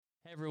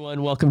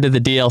Everyone, welcome to the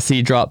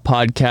DLC Drop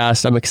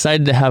podcast. I'm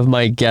excited to have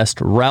my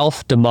guest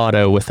Ralph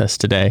D'Amato with us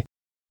today.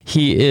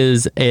 He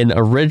is an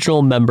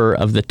original member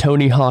of the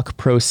Tony Hawk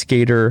Pro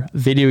Skater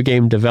video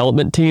game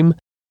development team,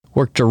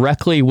 worked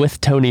directly with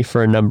Tony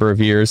for a number of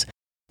years,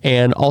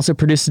 and also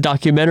produced a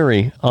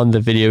documentary on the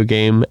video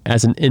game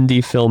as an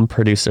indie film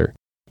producer.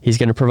 He's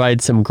going to provide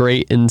some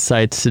great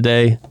insights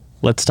today.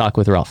 Let's talk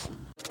with Ralph.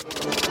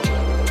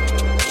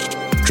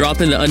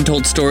 Drop in the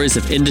untold stories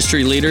of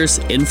industry leaders,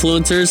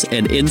 influencers,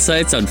 and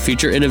insights on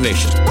future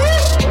innovation.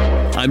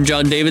 I'm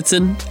John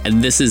Davidson,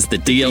 and this is the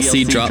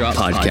DLC Drop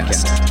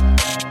Podcast.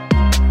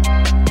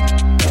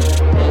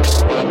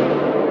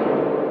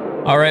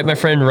 All right, my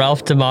friend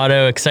Ralph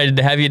D'Amato, excited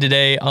to have you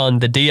today on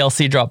the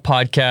DLC Drop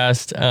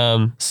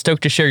Podcast.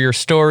 Stoked to share your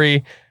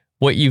story,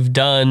 what you've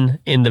done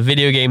in the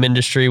video game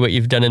industry, what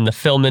you've done in the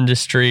film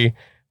industry.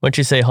 Why don't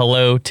you say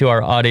hello to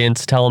our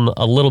audience? Tell them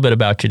a little bit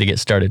about you to get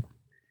started.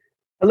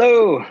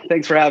 Hello.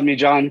 Thanks for having me,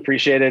 John.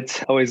 Appreciate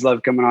it. Always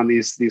love coming on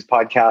these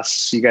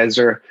podcasts. You guys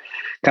are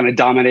kind of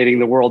dominating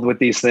the world with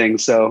these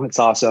things, so it's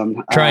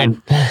awesome.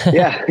 Trying.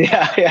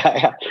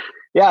 Yeah.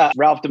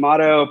 Ralph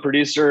D'Amato,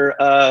 producer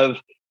of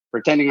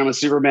Pretending I'm a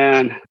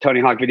Superman, Tony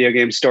Hawk video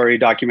game story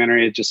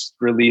documentary. It just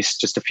released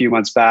just a few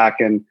months back,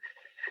 and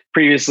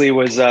previously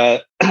was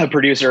a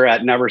producer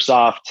at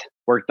Neversoft.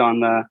 Worked on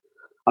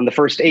the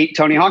first 8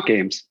 Tony Hawk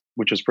games,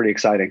 which was pretty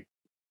exciting.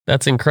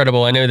 That's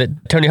incredible. I know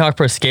that Tony Hawk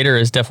Pro Skater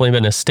has definitely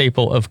been a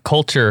staple of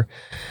culture.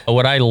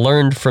 What I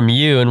learned from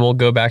you, and we'll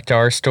go back to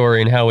our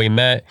story and how we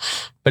met,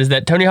 but is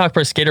that Tony Hawk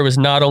Pro Skater was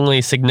not only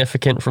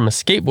significant from a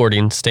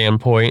skateboarding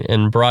standpoint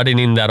and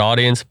broadening that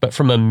audience, but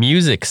from a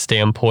music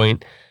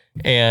standpoint,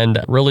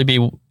 and really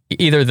be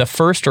either the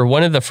first or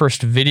one of the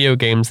first video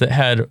games that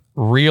had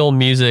real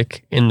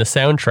music in the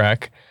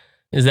soundtrack.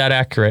 Is that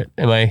accurate?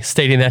 Am I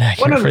stating that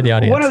accurate for the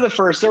audience? One of the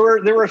first. There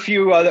were a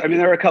few other.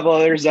 There were a couple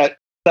others that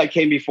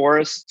came before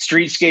us.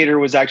 Street Skater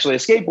was actually a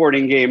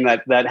skateboarding game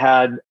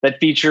that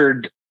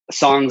featured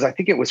songs. I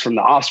think it was from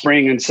The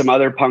Offspring and some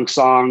other punk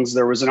songs.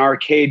 There was an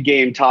arcade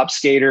game, Top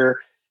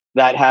Skater,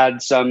 that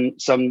had some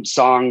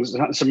songs,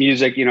 some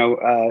music,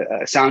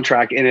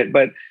 soundtrack in it.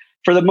 But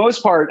for the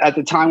most part, at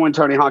the time when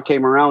Tony Hawk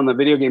came around, the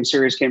video game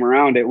series came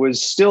around, it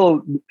was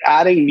still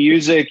adding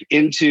music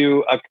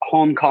into a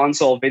home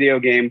console video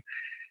game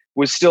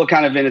was still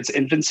kind of in its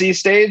infancy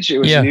stage. It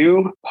was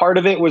new. Part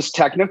of it was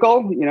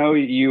technical.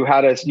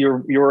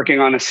 You're working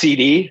on a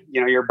CD,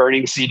 you're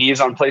burning CDs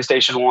on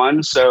PlayStation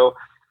 1. So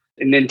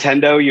in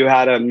Nintendo, you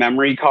had a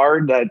memory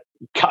card that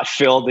got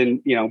filled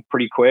in,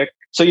 pretty quick.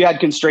 So you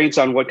had constraints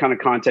on what kind of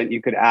content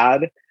you could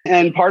add.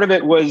 And part of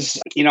it was,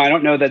 I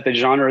don't know that the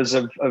genres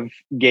of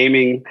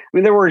gaming,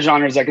 there were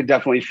genres that could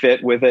definitely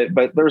fit with it,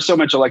 but there was so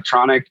much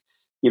electronic,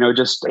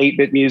 just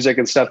 8-bit music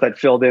and stuff that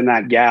filled in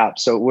that gap.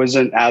 So it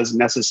wasn't as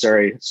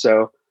necessary.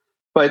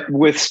 But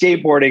with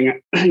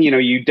skateboarding,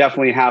 you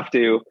definitely have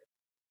to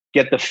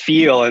get the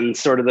feel, and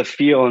sort of the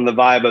feel and the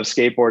vibe of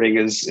skateboarding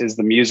is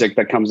the music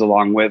that comes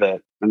along with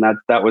it. And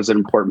that was an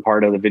important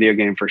part of the video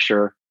game for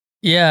sure.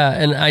 Yeah,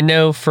 and I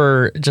know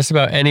for just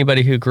about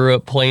anybody who grew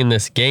up playing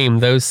this game,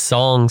 those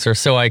songs are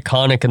so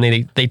iconic, and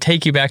they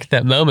take you back to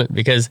that moment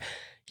because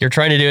you're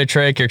trying to do a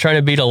trick, you're trying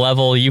to beat a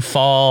level, you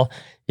fall,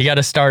 you got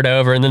to start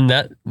over, and then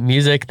that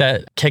music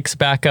that kicks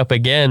back up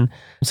again.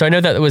 So I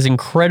know that was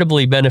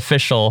incredibly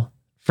beneficial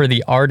for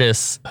the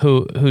artists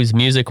whose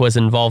music was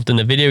involved in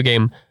the video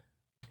game.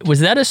 Was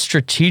that a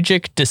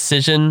strategic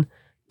decision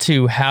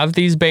to have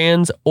these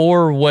bands,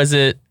 or was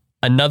it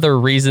another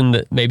reason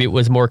that maybe it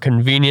was more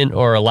convenient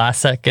or a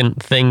last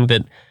second thing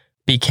that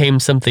became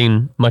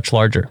something much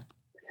larger?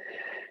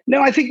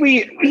 No, I think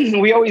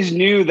we always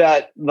knew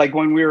that, like,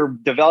 when we were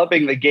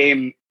developing the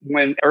game,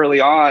 when early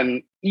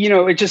on,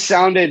 it just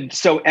sounded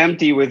so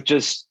empty with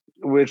just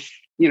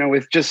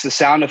the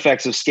sound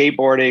effects of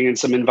skateboarding and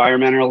some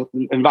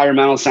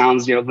environmental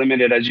sounds,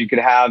 limited as you could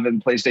have in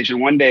PlayStation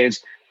 1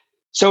 days.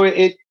 So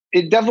it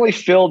definitely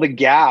filled a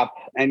gap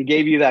and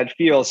gave you that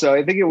feel. So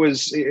I think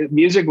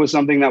music was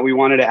something that we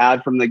wanted to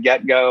add from the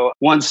get-go.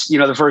 Once,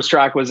 the first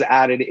track was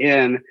added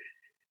in,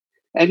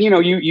 and,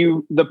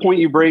 the point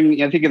you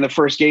bring, I think in the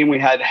first game we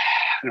had,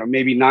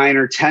 maybe 9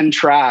 or 10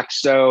 tracks.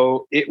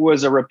 So it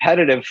was a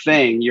repetitive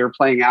thing. You're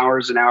playing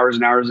hours and hours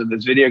and hours of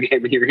this video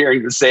game, and you're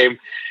hearing the same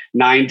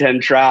 9,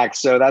 10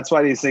 tracks. So that's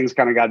why these things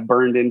kind of got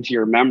burned into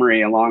your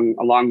memory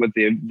along with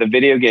the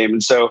video game.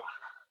 And so,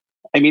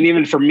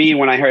 even for me,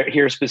 when I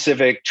hear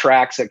specific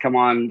tracks that come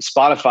on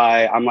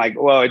Spotify, I'm like,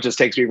 whoa, it just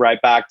takes me right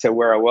back to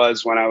where I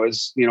was when I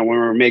was, when we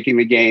were making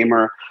the game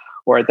or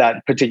at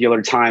that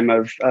particular time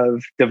of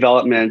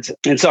development.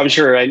 And so I'm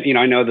sure, I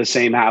know the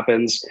same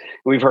happens.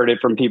 We've heard it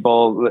from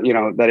people,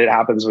 that it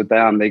happens with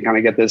them. They kind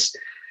of get the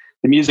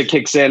music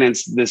kicks in, and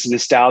it's this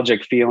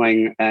nostalgic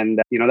feeling.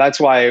 And, that's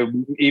why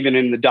even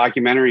in the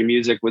documentary,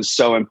 music was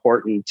so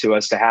important to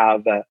us to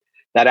have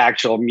that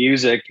actual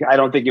music. I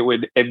don't think it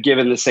would have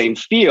given the same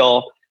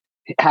feel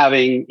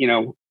having,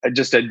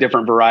 just a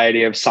different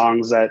variety of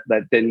songs that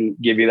didn't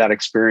give you that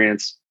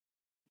experience.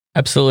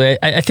 Absolutely.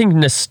 I think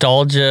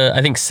nostalgia,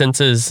 I think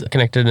senses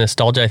connected to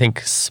nostalgia. I think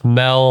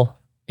smell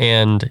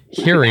and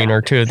hearing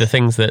are two of the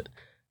things that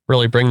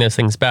really bring those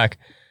things back.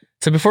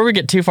 So before we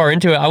get too far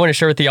into it, I want to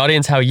share with the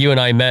audience how you and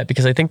I met,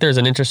 because I think there's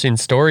an interesting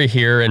story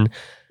here. And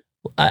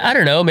I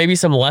don't know, maybe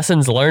some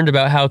lessons learned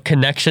about how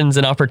connections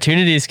and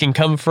opportunities can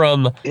come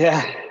from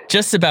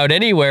just about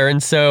anywhere.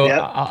 And so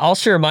I'll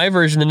share my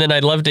version, and then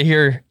I'd love to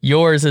hear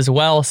yours as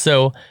well.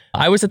 So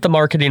I was at the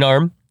marketing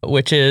arm,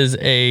 which is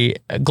a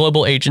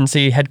global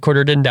agency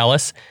headquartered in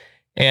Dallas.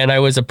 And I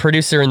was a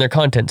producer in their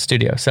content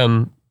studio. So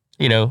I'm,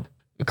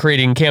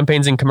 creating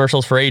campaigns and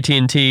commercials for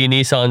AT&T,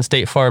 Nissan,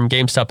 State Farm,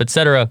 GameStop,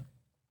 etc.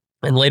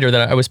 And later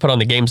that I was put on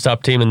the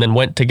GameStop team and then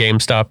went to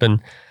GameStop. And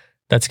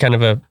that's kind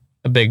of a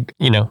big,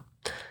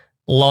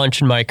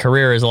 launch in my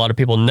career, as a lot of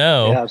people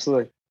know. Yeah,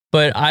 absolutely.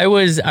 But I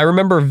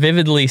remember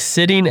vividly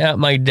sitting at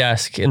my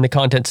desk in the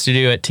content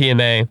studio at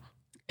TMA,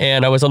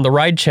 and I was on the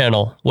Ride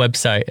Channel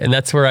website. And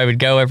that's where I would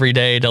go every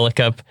day to look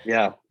up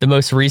the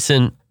most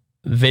recent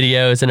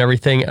videos and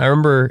everything. I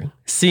remember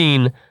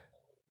seeing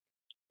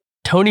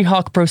Tony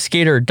Hawk Pro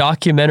Skater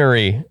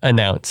documentary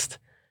announced.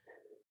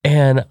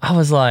 And I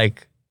was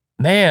like,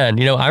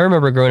 man, I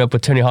remember growing up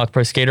with Tony Hawk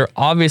Pro Skater.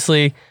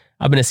 Obviously,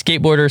 I've been a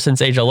skateboarder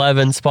since age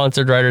 11,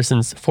 sponsored rider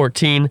since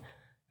 14.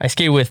 I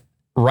skated with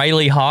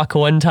Riley Hawk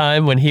one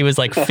time when he was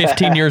like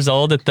 15 years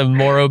old at the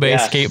Morro Bay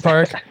skate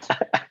park.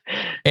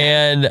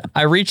 And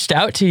I reached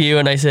out to you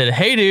and I said,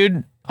 hey,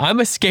 dude, I'm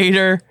a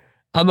skater.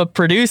 I'm a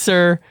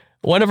producer.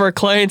 One of our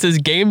clients is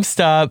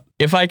GameStop.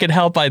 If I could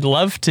help, I'd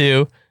love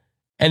to.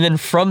 And then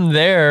from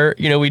there,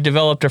 we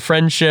developed a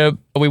friendship.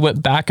 We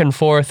went back and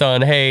forth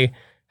on, hey,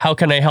 how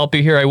can I help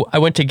you here? I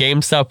went to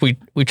GameStop.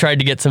 We tried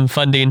to get some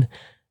funding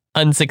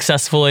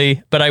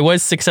unsuccessfully, but I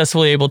was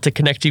successfully able to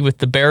connect you with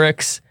the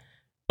Barracks,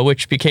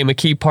 which became a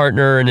key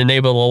partner and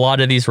enabled a lot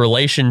of these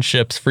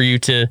relationships for you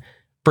to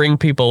bring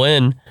people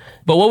in.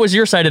 But what was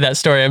your side of that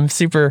story? I'm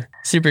super,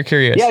 super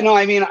curious. Yeah, no,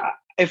 I mean,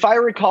 if I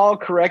recall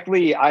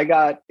correctly,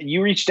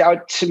 you reached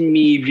out to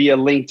me via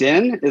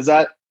LinkedIn. Is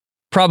that?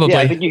 Probably.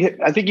 Yeah,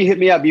 I think you hit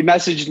me up. You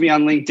messaged me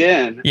on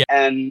LinkedIn. Yeah.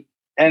 And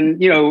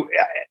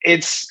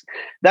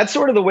that's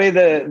sort of the way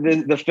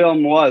the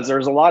film was.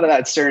 There's a lot of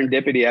that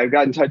serendipity. I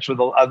got in touch with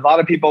a lot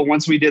of people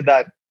once we did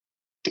that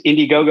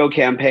Indiegogo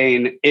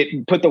campaign.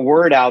 It put the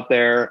word out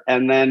there,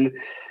 and then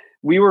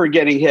we were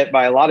getting hit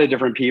by a lot of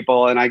different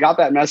people. And I got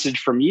that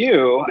message from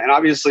you. And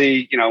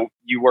obviously,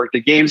 you worked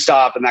at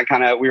GameStop, and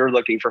that we were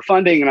looking for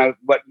funding. And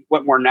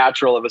what more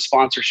natural of a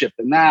sponsorship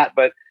than that?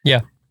 But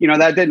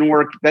that didn't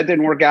work. That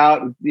didn't work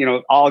out.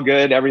 All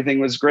good. Everything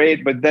was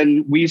great. But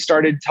then we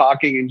started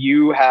talking, and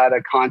you had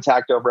a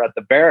contact over at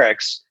the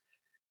Barracks,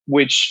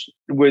 which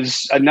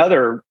was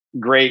another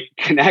great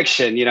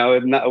connection. I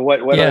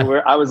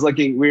was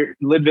looking.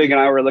 Ludwig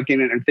and I were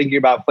looking and thinking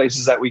about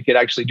places that we could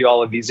actually do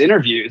all of these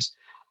interviews.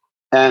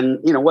 And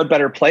what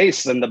better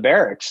place than the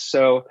Barracks?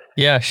 So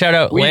shout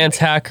out Lance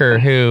Hacker,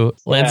 who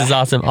Lance is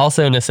awesome.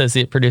 Also an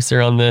associate producer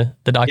on the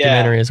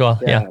documentary as well.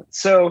 Yeah.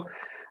 So.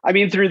 I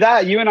mean, through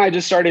that, you and I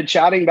just started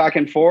chatting back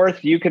and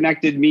forth. You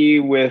connected me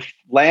with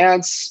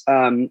Lance.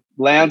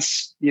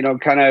 Lance,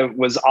 kind of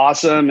was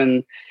awesome.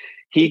 And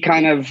he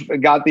kind of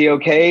got the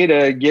okay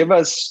to give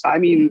us, I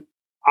mean,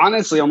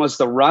 honestly, almost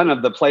the run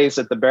of the place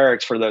at the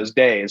Barracks for those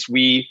days.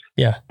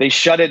 They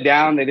shut it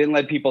down. They didn't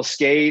let people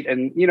skate.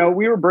 And,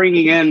 we were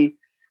bringing in,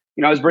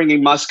 I was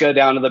bringing Muska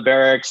down to the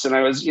Barracks, and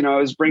I was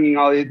bringing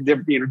all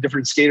the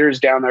different skaters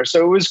down there.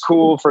 So it was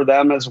cool for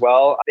them as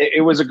well.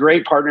 It was a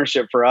great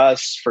partnership for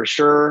us, for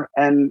sure.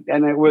 And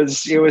it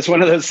was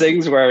one of those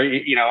things where,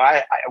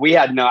 I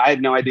had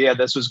no idea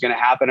this was going to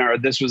happen or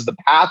this was the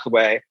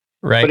pathway.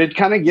 Right. But it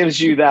kind of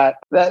gives you that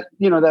meme.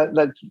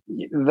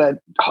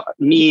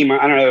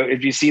 I don't know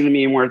if you've seen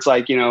the meme where it's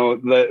like,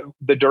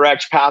 the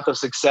direct path of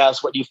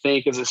success, what you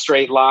think is a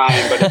straight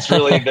line, but it's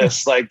really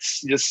this like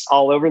just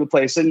all over the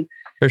place. And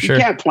for sure.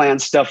 You can't plan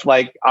stuff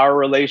like our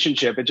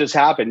relationship. It just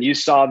happened. You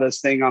saw this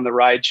thing on the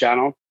Ride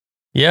Channel.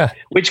 Yeah.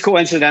 Which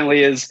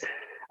coincidentally is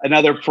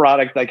another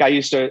product. Like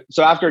so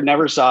after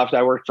Neversoft,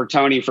 I worked for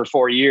Tony for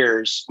 4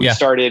 years. We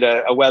started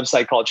a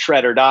website called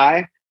Shred or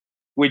Die,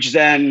 which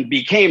then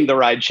became the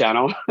Ride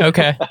Channel.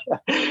 Okay.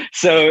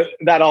 So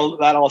that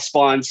all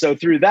spawned. So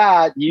through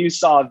that, you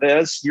saw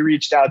this, you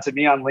reached out to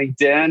me on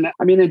LinkedIn.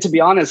 I mean, and to be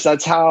honest,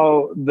 that's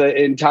how the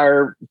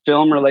entire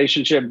film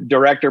relationship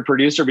director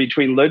producer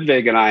between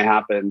Ludwig and I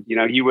happened.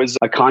 He was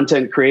a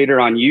content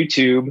creator on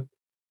YouTube,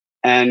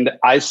 and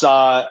I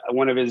saw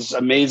one of his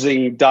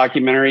amazing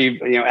documentary,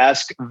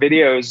 esque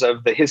videos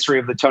of the history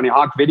of the Tony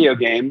Hawk video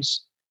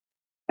games.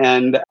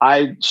 And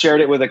I shared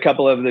it with a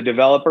couple of the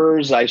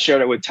developers. I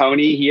shared it with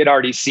Tony. He had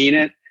already seen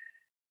it.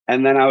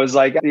 And then I was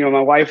like,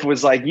 my wife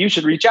was like, you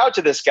should reach out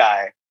to this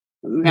guy.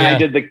 And I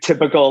did the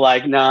typical,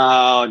 like,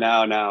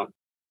 no.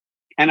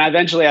 And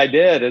eventually I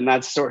did. And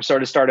that sort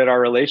of started our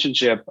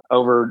relationship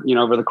over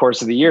the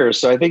course of the years.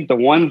 So I think the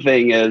one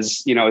thing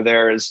is, you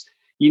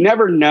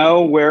never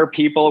know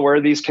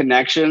where these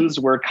connections,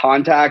 where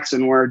contacts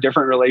and where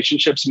different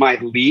relationships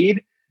might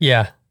lead.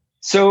 Yeah.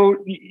 So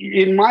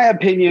in my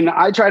opinion,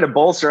 I try to,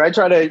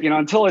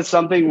 until it's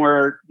something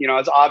where,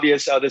 it's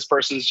obvious, oh, this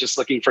person's just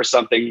looking for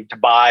something to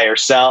buy or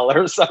sell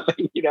or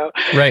something,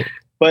 Right.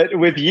 But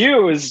with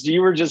you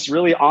were just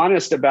really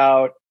honest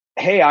about,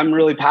 hey, I'm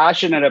really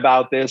passionate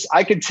about this.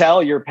 I could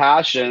tell your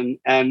passion,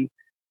 and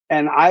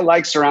I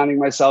like surrounding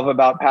myself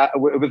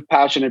with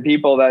passionate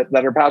people that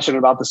are passionate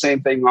about the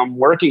same thing I'm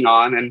working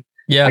on. And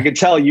yeah, I could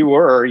tell you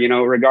were,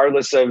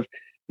 regardless of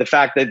the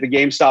fact that the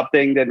GameStop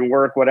thing didn't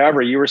work,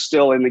 whatever, you were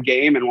still in the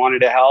game and wanted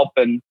to help.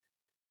 And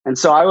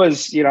so I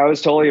was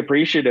totally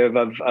appreciative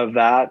of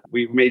that.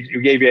 We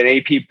gave you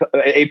an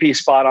AP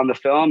spot on the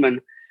film.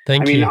 And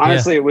thank you.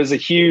 Honestly, it was a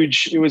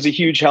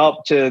huge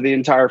help to the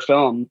entire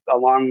film,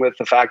 along with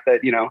the fact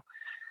that,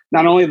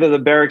 not only did the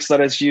Barracks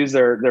let us use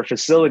their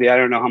facility, I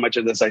don't know how much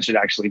of this I should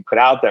actually put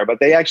out there, but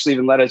they actually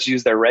even let us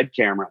use their Red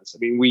cameras. I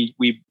mean, we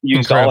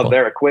used Incredible. all of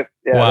their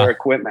their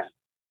equipment.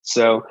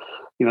 So,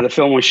 the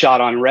film was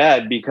shot on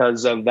Red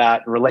because of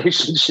that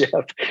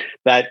relationship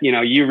that,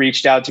 you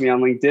reached out to me on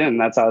LinkedIn.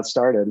 That's how it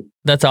started.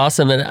 That's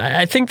awesome. And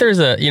I think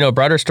there's a,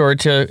 broader story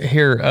to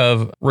here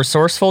of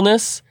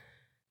resourcefulness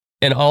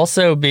and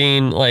also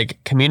being like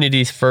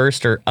communities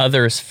first or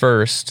others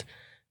first.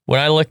 When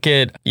I look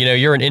at,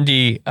 you're an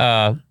indie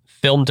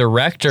film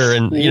director,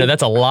 and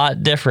that's a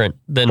lot different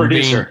than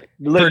producer.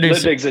 being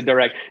producer. Lidvig's a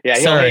director. Yeah,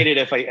 he'll hate it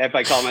if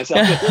I call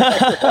myself a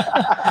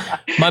director.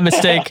 My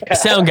mistake.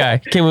 Sound guy.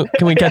 Can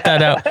we cut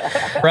that out?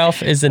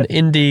 Ralph is an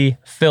indie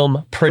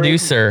film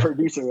producer.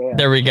 Yeah.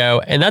 There we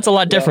go. And that's a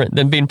lot different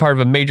than being part of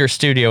a major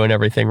studio and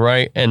everything,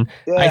 right? And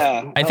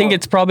I think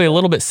it's probably a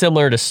little bit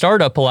similar to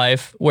startup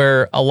life,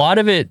 where a lot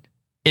of it,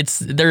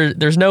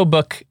 there's no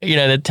book,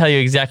 to tell you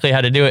exactly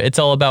how to do it. It's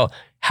all about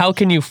how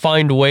can you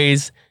find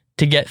ways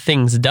to get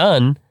things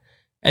done.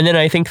 And then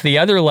I think the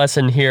other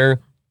lesson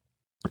here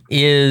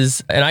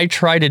is, and I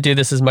try to do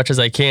this as much as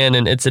I can,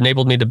 and it's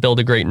enabled me to build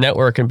a great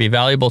network and be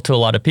valuable to a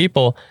lot of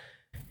people,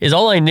 is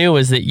all I knew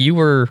is that you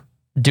were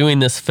doing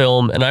this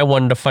film and I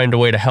wanted to find a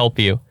way to help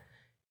you.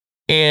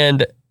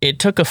 And it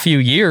took a few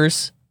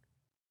years,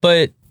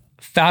 but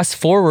fast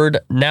forward,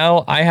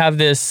 now I have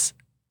this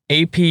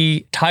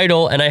AP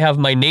title and I have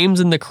my name's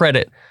in the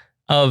credit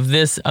of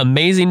this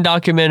amazing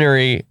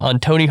documentary on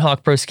Tony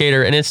Hawk Pro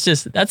Skater. And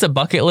that's a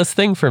bucket list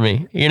thing for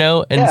me,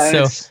 And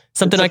so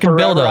something I can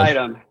build on.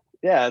 Item.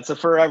 Yeah, it's a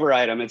forever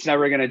item. It's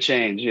never going to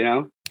change,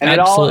 And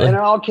Absolutely. it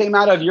all came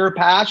out of your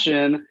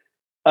passion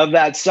of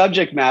that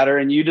subject matter.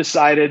 And you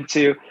decided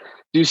to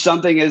do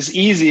something as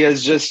easy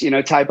as just,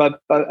 type up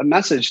a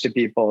message to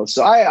people.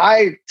 So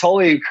I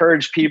totally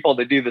encourage people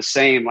to do the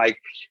same. Like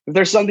if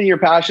there's something you're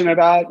passionate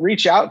about,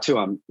 reach out to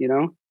them,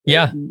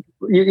 Yeah.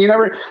 You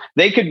never,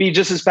 they could be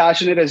just as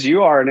passionate as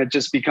you are. And it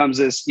just becomes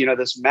this,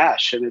 this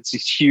mesh, and it's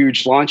this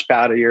huge launch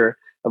pad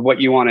of what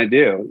you want to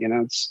do.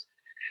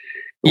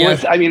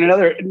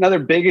 Another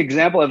big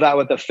example of that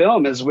with the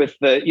film is with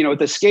with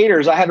the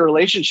skaters. I had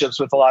relationships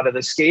with a lot of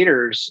the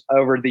skaters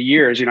over the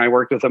years. I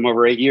worked with them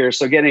over 8 years.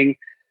 So getting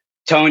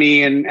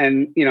Tony and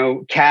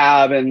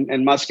Cab and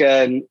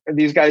Muska and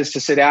these guys to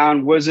sit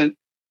down wasn't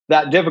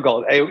that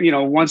difficult.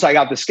 Once I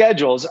got the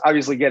schedules,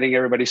 obviously getting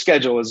everybody's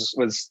schedule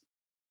was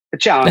a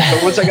challenge.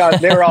 But once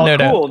they were all No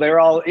cool. doubt. They were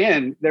all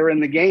they were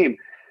in the game.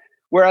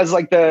 Whereas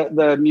like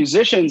the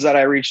musicians that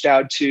I reached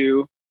out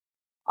to,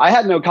 I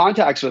had no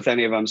contacts with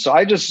any of them. So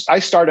I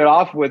started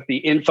off with the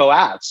info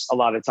ats a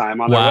lot of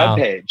time on their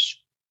webpage.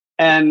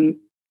 And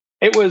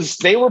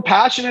they were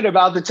passionate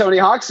about the Tony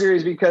Hawk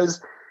series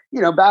because,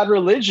 Bad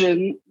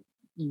Religion,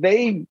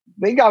 they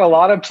got a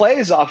lot of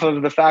plays off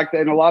of the fact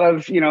that, and a lot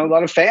of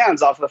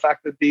fans off of the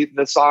fact that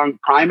the song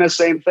Primus,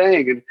 same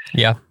thing. And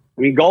yeah.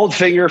 I mean,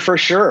 Goldfinger for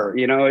sure.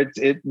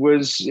 It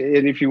was,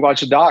 and if you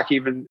watch the doc,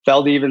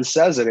 Feld even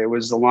says it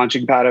was the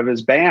launching pad of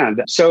his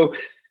band. So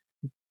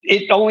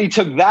it only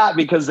took that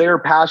because they were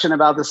passionate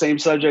about the same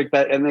subject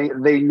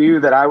and they knew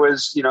that I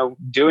was,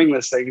 doing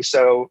this thing.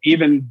 So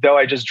even though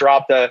I just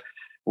dropped a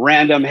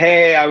random,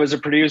 hey, I was a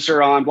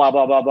producer on blah,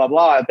 blah, blah, blah,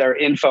 blah at their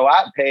info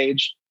at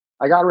page,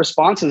 I got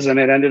responses and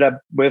it ended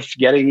up with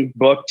getting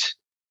booked.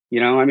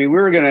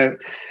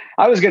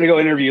 I was going to go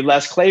interview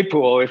Les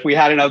Claypool if we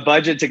had enough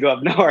budget to go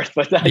up north,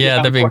 but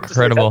that'd be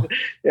incredible.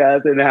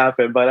 That didn't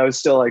happen, but I was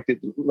still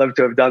love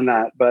to have done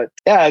that. But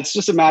yeah, it's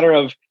just a matter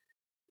of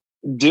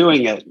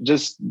doing it.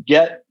 Just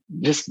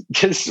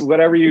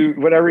whatever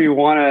you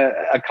want to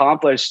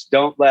accomplish.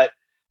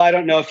 I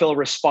don't know if they'll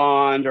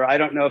respond, or I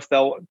don't know if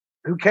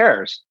who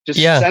cares? Just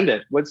send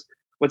it.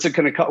 What's it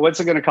going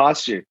to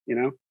cost you?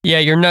 Yeah,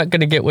 you're not going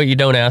to get what you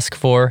don't ask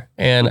for.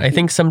 And I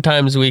think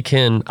sometimes we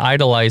can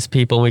idolize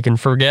people and we can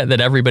forget that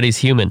everybody's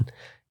human.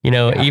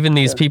 Even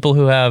these people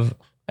who have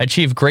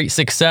achieved great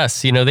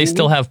success, they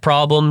still have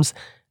problems.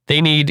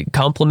 They need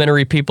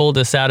complementary people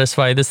to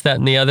satisfy this, that,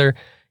 and the other.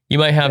 You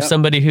might have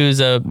somebody who's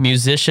a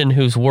musician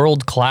who's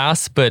world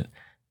class, but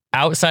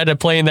outside of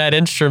playing that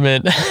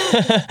instrument,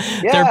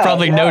 they're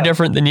probably no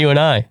different than you and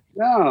I.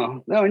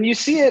 No. And you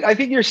see it, I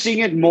think you're seeing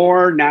it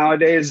more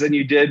nowadays than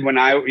you did when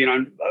I,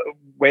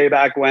 way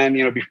back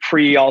when,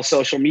 pre all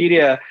social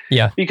media.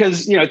 Yeah.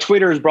 Because,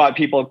 Twitter has brought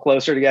people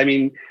closer together. I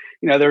mean,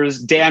 there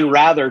was Dan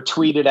Rather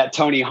tweeted at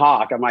Tony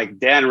Hawk. I'm like,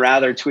 Dan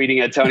Rather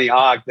tweeting at Tony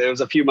Hawk. It was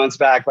a few months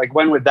back. Like,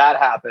 when would that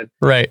happen?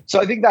 Right.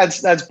 So I think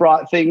that's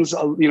brought things,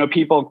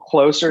 people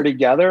closer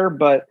together.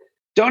 But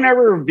don't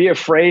ever be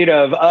afraid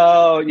of,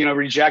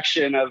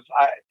 rejection.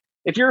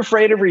 If you're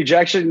afraid of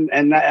rejection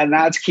and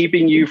that's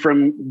keeping you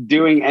from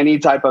doing any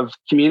type of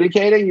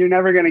communicating, you're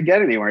never going to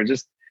get anywhere.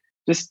 Just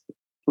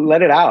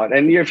let it out.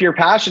 And if you're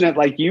passionate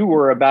like you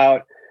were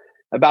about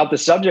the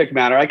subject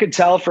matter, I could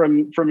tell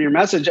from your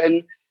message.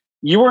 And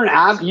you weren't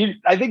asked.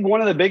 I think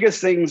one of the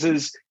biggest things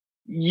is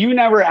you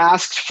never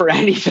asked for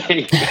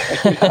anything.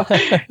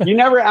 You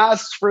never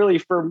asked really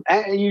for.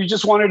 You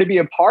just wanted to be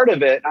a part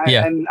of it.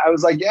 And I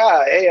was like,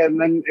 yeah, hey.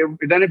 And then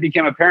it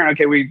became apparent.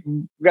 Okay, we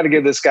got to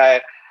give this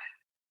guy.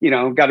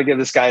 Got to give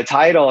this guy a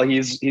title.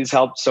 He's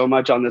helped so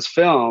much on this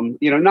film.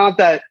 Not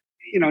that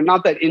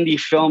indie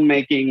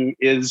filmmaking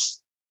is.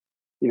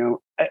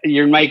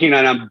 You're making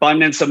an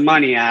abundance of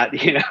money at,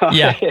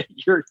 Yeah.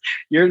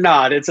 You're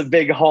not. It's a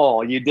big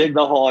hole. You dig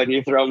the hole and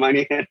you throw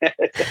money in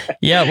it.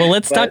 Yeah. Well,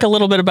 let's talk a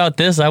little bit about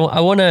this. I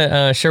want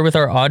to share with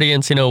our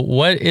audience,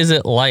 what is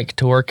it like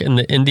to work in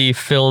the indie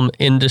film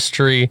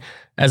industry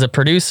as a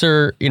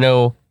producer?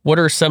 What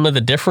are some of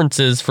the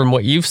differences from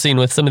what you've seen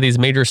with some of these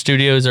major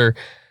studios, or,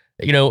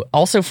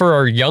 also for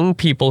our young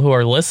people who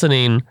are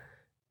listening,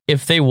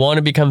 if they want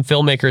to become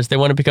filmmakers, they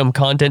want to become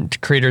content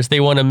creators,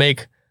 they want to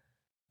make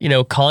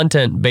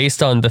content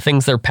based on the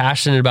things they're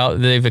passionate about, that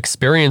they've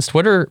experienced.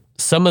 What are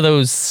some of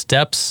those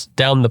steps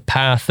down the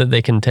path that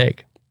they can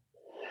take?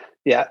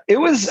 Yeah, it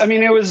was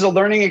a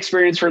learning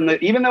experience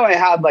even though I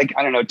had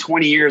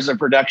 20 years of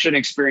production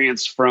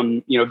experience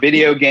from,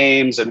 video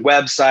games and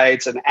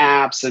websites and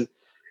apps, and,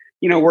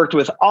 worked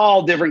with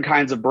all different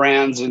kinds of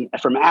brands, and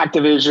from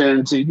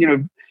Activision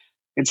to,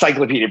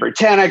 Encyclopedia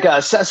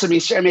Britannica, Sesame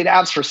Street. I made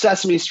apps for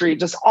Sesame Street,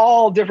 just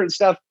all different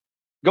stuff.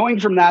 Going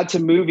from that to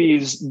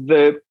movies,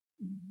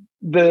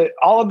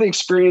 all of the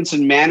experience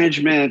in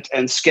management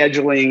and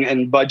scheduling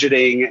and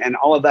budgeting and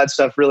all of that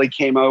stuff really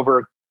came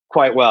over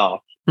quite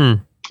well.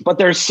 But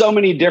there's so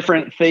many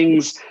different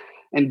things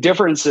and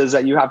differences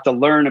that you have to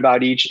learn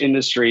about each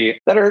industry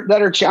that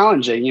are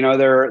challenging.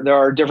 There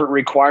are different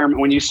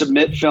requirements when you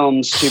submit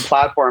films to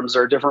platforms.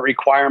 There are different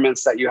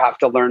requirements that you have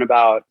to learn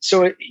about.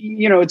 So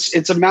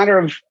it's a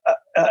matter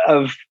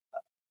of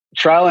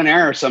trial and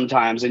error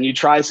sometimes, and you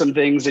try some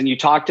things and you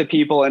talk to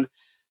people. And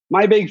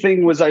my big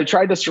thing was I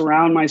tried to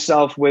surround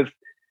myself with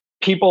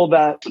people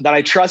that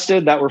I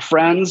trusted, that were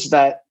friends,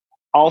 that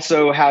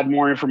also had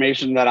more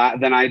information than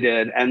I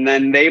did. And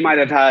then they might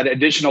have had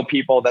additional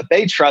people that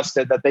they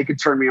trusted that they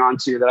could turn me on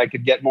to, that I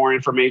could get more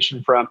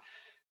information from.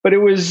 But it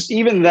was,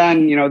 even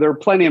then, there were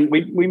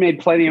we made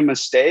plenty of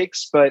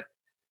mistakes. But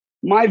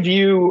my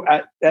view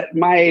at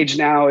my age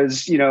now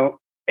is,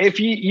 if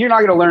you're not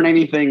going to learn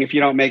anything if you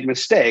don't make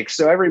mistakes.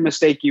 So every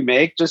mistake you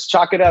make, just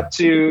chalk it up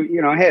to,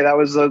 hey, that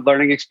was a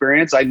learning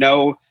experience. I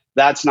know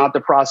that's not the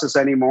process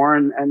anymore,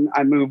 and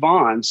I move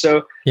on.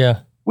 So yeah,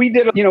 we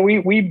did,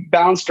 we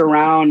bounced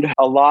around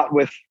a lot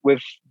with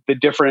the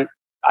different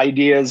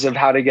ideas of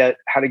how to get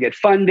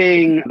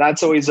funding.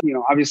 That's always,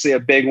 obviously a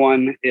big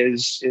one.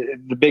 Is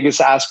the biggest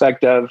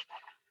aspect of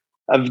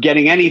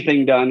getting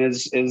anything done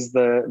is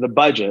the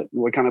budget,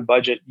 what kind of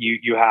budget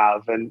you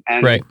have, and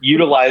right.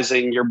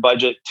 Utilizing your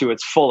budget to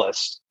its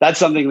fullest. That's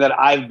something that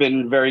I've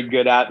been very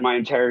good at my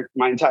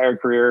entire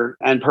career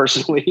and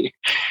personally.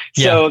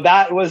 So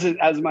that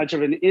wasn't as much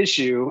of an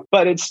issue,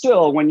 but it's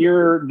still, when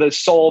you're the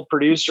sole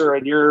producer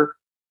and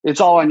it's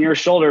all on your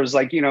shoulders.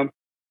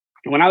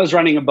 When I was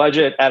running a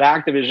budget at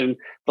Activision,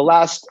 the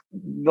last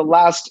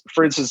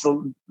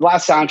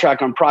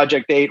soundtrack on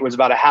Project 8 was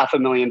about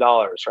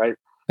 $500,000, right?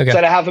 Okay. So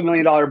I had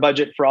 $500,000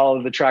 budget for all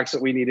of the tracks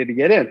that we needed to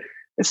get in.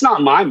 It's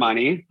not my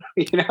money,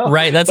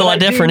 Right. That's a lot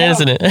different,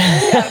 isn't it?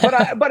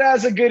 Yeah, but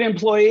as a good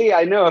employee,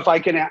 I know if I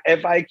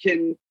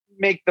can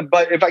make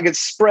if I could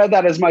spread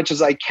that as much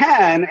as I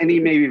can, and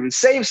maybe even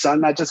save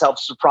some, that just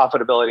helps the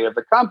profitability of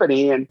the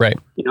company. And right.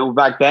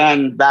 Back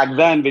then,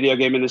 video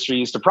game industry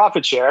used to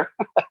profit share.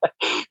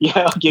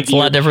 It's a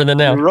lot different than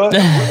now.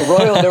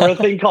 There were a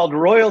thing called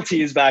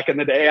royalties back in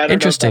the day. I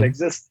don't know if that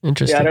exists.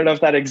 Interesting. Yeah, I don't know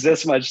if that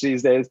exists much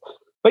these days.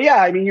 But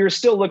yeah, you're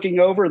still looking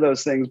over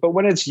those things. But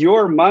when it's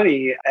your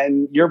money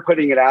and you're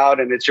putting it out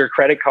and it's your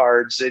credit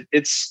cards,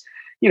 it's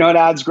it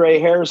adds gray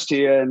hairs to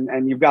you,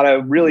 and you've got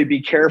to really be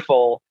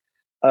careful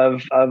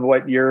of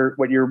what you're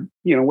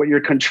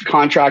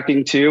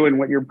contracting to and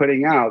what you're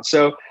putting out.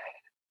 So,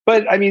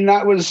 but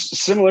that was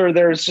similar.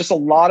 There's just a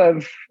lot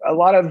of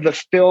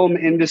the film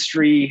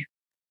industry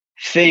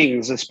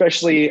things,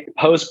 especially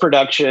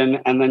post-production,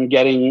 and then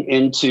getting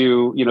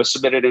into,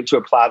 submitted into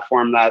a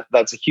platform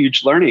that's a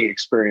huge learning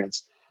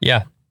experience.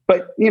 Yeah.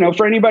 But,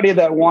 for anybody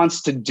that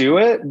wants to do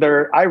it,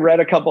 I read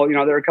a couple, there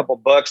are a couple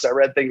books. I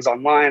read things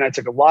online. I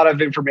took a lot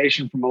of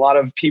information from a lot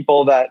of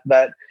people that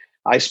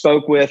I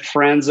spoke with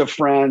friends of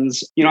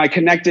friends. I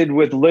connected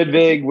with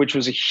Ludwig, which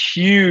was a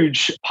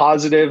huge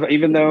positive.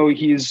 Even though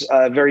he's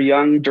a very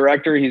young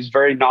director, he's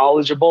very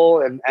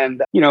knowledgeable,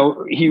 and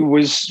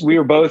we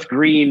were both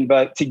green,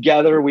 but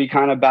together we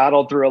kind of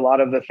battled through a lot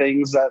of the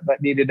things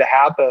that needed to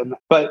happen.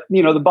 But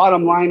the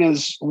bottom line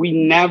is we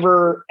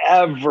never,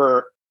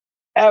 ever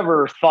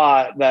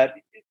thought that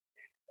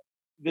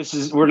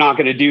we're not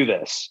going to do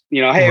this.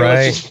 Hey,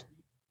 right.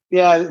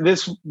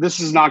 this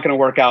is not going to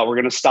work out. We're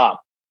going to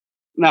stop.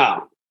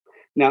 No,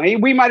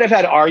 we might have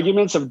had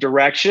arguments of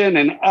direction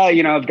and,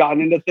 have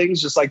gotten into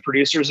things just like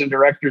producers and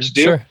directors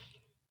do, sure.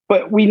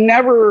 But we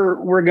never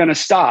were going to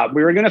stop.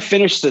 We were going to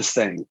finish this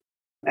thing.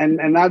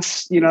 And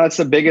that's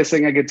the biggest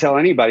thing I could tell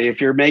anybody.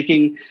 If you're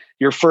making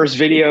your first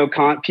video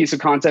piece of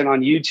content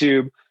on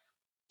YouTube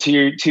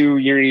to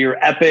your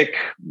epic,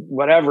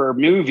 whatever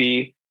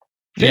movie,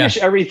 finish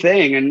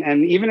everything.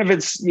 And even if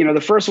it's,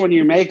 the first one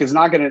you make is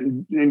not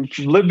going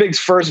to, Ludwig's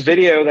first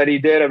video that he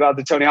did about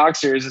the Tony Hawk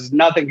series is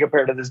nothing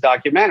compared to this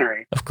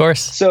documentary. Of course.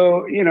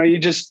 So,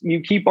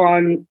 you keep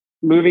on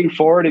moving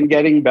forward and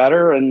getting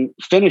better and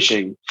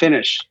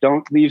finish.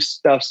 Don't leave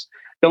stuff,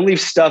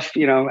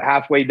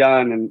 halfway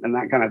done and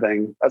that kind of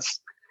thing. It's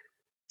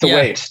a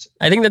waste.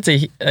 I think that's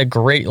a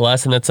great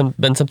lesson. That's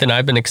been something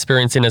I've been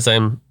experiencing as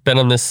I've been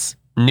on this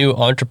new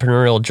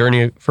entrepreneurial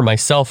journey for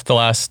myself the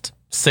last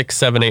 6,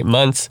 7, 8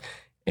 months.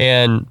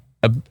 And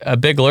a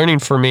big learning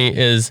for me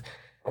is,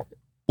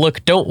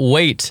 look, don't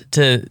wait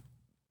to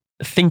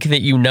think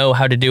that you know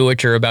how to do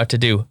what you're about to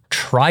do.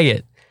 Try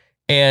it.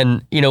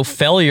 And,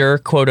 failure,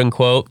 quote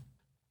unquote,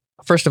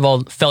 first of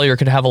all, failure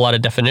could have a lot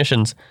of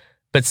definitions.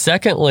 But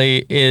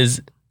secondly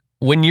is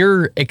when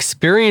you're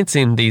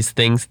experiencing these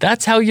things,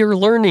 that's how you're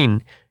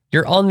learning.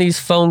 You're on these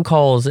phone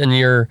calls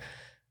and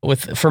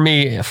for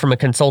me, from a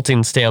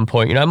consulting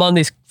standpoint, I'm on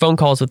these phone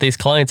calls with these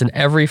clients, and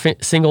every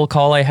single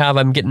call I have,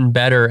 I'm getting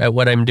better at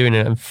what I'm doing,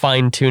 and I'm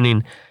fine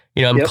tuning.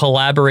 I'm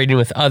collaborating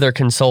with other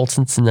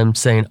consultants, and I'm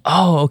saying,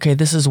 oh, okay,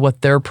 this is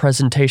what their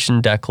presentation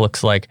deck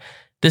looks like.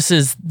 This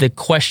is the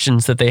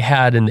questions that they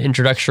had in the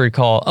introductory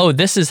call. Oh,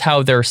 this is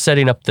how they're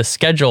setting up the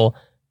schedule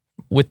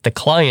with the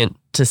client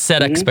to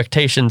set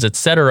expectations,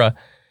 etc.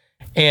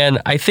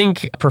 And I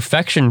think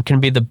perfection can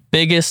be the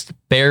biggest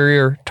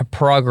barrier to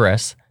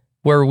progress,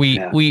 where we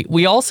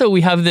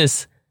have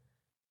this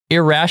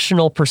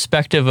irrational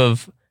perspective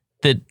of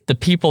the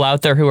people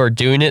out there who are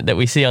doing it that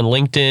we see on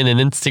LinkedIn and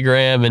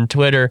Instagram and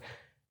Twitter,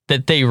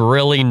 that they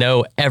really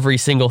know every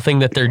single thing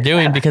that they're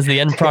doing because the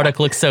end product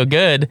looks so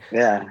good.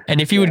 Yeah.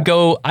 And if you would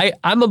go,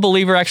 I'm a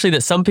believer actually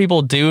that some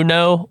people do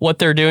know what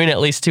they're doing, at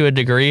least to a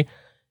degree.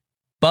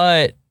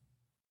 But,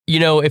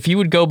 if you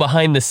would go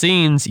behind the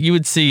scenes, you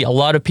would see a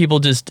lot of people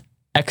just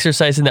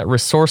exercising that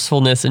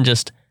resourcefulness and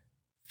just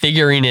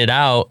figuring it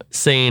out,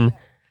 saying,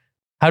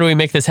 how do we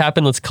make this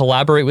happen? Let's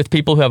collaborate with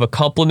people who have a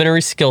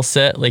complementary skill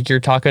set, like you're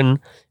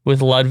talking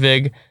with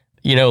Ludwig.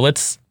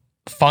 Let's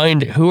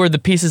find who are the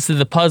pieces of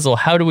the puzzle.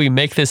 How do we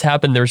make this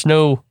happen? There's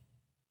no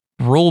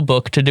rule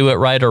book to do it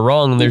right or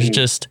wrong. There's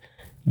just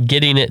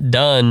getting it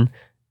done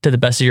to the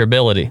best of your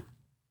ability.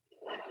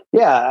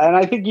 Yeah. And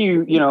I think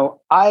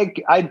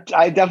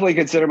I definitely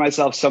consider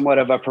myself somewhat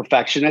of a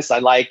perfectionist. I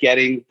like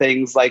getting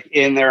things like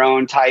in their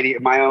own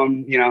my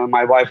own,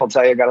 my wife will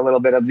tell you I got a little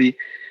bit of the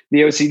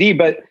OCD,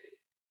 but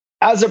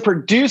as a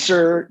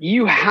producer,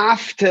 you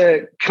have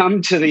to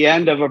come to the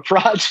end of a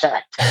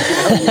project.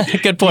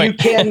 Good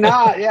point. You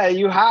cannot,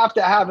 you have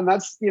to have, and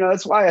that's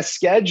why a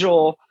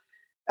schedule,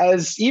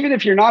 even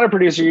if you're not a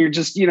producer, you're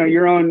just,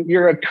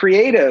 you're a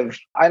creative.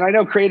 And I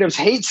know creatives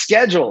hate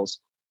schedules,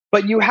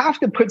 but you have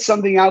to put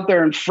something out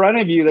there in front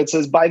of you that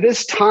says, by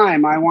this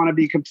time, I want to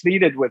be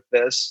completed with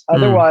this.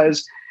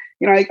 Otherwise,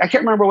 I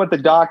can't remember what the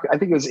doc, I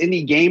think it was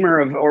Indie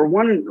Gamer or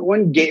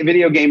one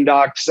video game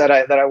doc that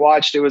I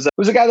watched. It was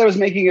a guy that was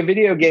making a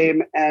video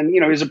game, and, he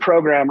was a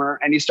programmer,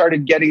 and he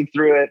started getting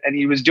through it, and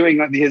he was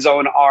doing his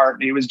own art.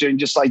 He was doing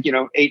just like,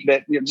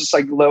 8-bit, just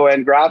like low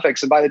end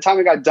graphics. And by the time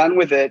he got done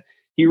with it,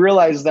 he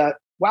realized that,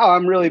 wow,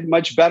 I'm really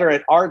much better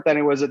at art than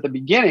it was at the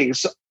beginning.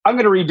 So I'm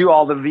going to redo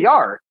all of the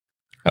art.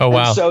 Oh,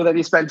 wow. And so then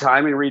he spent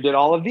time and redid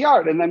all of the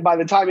art. And then by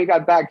the time he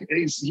got back,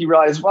 he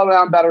realized, well,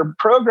 now I'm a better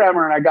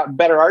programmer and I got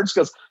better art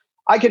skills.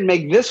 I can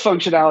make this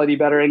functionality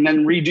better and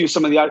then redo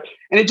some of the art.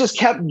 And it just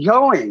kept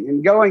going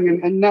and going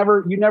and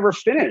you never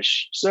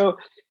finish. So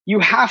you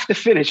have to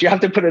finish. You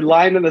have to put a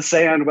line in the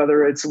sand,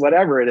 whether it's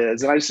whatever it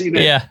is. And I've seen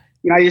it. Yeah.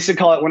 I used to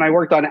call it when I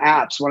worked on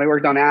apps or when I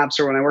worked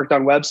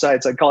on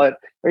websites, I'd call it,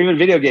 or even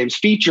video games,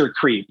 feature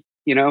creep.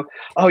 We did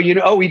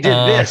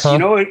this. You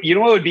know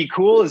what would be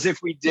cool is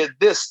if we did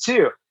this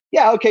too.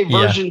 Yeah. Okay.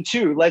 Version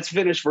 2. Let's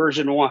finish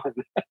version 1.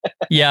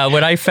 Yeah.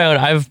 What I found,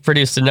 I've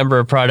produced a number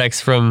of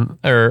products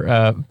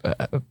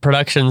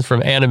productions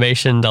from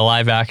animation to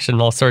live action,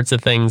 all sorts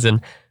of things.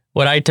 And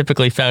what I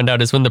typically found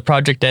out is when the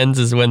project ends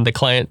is when the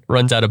client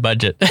runs out of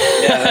budget.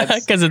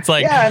 Because it's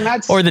like,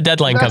 or the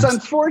deadline comes. That's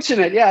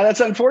unfortunate. Yeah.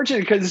 That's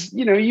unfortunate because,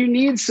 you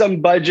need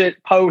some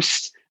budget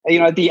post,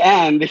 at the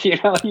end, you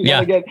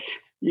gotta get.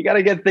 you got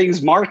to get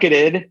things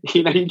marketed.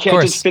 You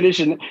can't just finish.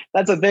 And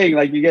that's the thing.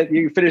 Like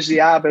you finish the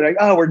app and like,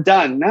 oh, we're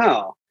done.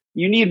 No,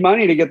 you need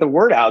money to get the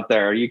word out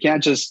there. You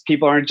can't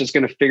people aren't just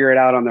going to figure it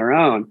out on their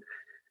own.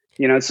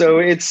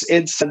 So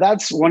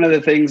that's one of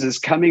the things is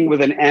coming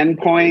with an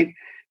endpoint,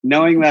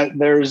 knowing that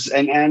there's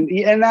an end,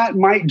 and that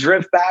might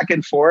drift back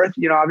and forth.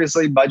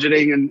 Obviously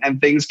budgeting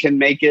and things can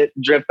make it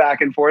drift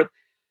back and forth,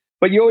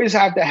 but you always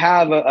have to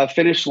have a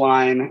finish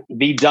line,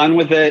 be done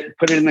with it,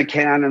 put it in the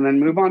can, and then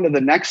move on to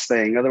the next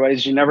thing.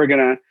 Otherwise you're never going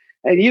to,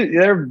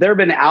 and there have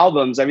been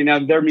albums. I mean,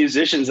 there are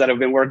musicians that have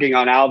been working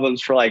on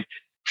albums for like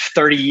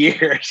 30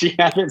 years.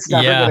 It's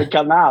never going to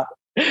come out.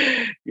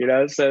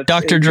 So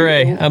Dr.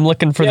 Dre, I'm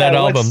looking for that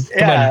album.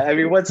 I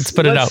mean, what's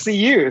the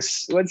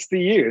use? What's the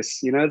use?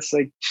 It's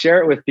like share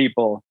it with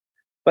people.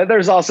 But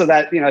there's also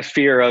that,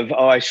 fear of,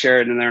 I share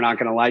it and they're not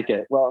going to like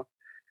it. Well,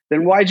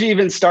 then why'd you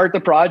even start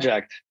the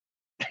project?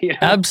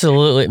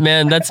 Absolutely,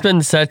 man. That's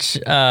been such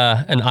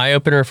an eye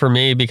opener for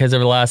me because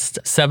over the last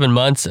 7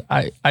 months,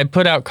 I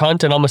put out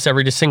content almost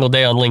every single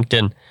day on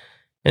LinkedIn.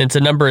 And it's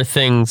a number of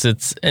things.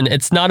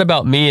 It's not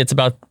about me. It's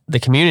about the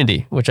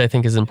community, which I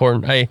think is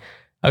important.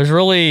 I was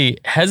really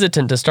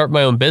hesitant to start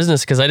my own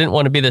business because I didn't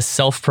want to be this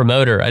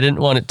self-promoter. I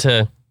didn't want it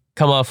to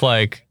come off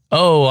like,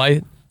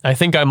 I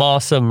think I'm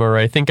awesome or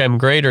I think I'm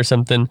great or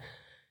something.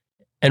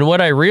 And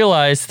what I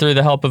realized through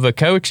the help of a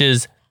coach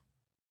is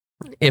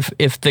if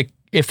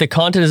the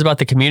content is about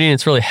the community and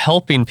it's really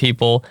helping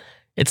people,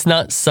 it's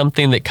not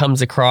something that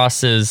comes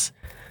across as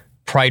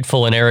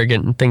prideful and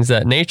arrogant and things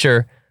of that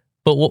nature.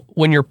 But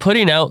when you're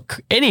putting out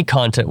any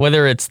content,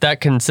 whether it's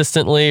that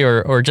consistently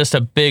or just a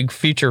big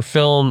feature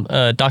film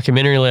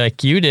documentary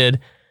like you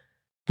did,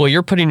 well,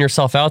 you're putting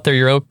yourself out there.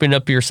 You're opening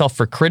up yourself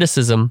for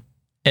criticism.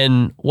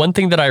 And one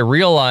thing that I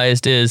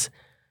realized is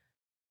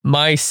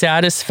my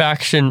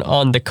satisfaction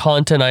on the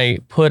content I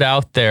put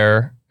out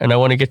there, and I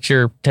want to get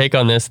your take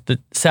on this, the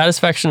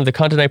satisfaction of the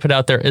content I put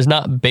out there is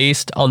not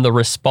based on the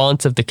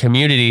response of the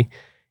community.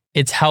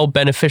 It's how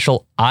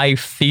beneficial I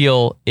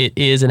feel it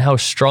is and how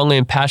strongly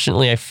and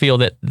passionately I feel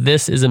that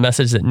this is a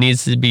message that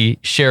needs to be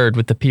shared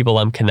with the people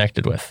I'm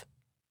connected with.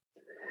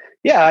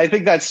 Yeah, I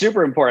think that's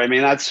super important. I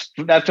mean, that's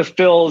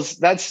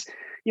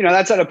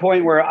at a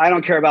point where I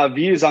don't care about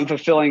views. I'm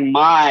fulfilling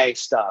my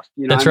stuff.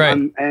 That's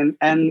right.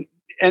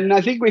 And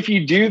I think if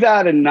you do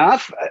that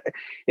enough,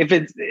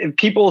 if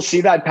people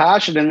see that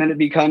passion and then it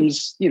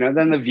becomes,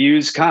 then the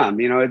views come,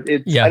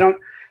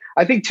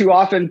 I think too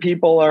often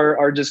people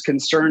are just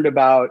concerned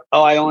about,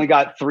 I only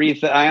got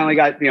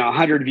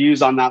 100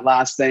 views on that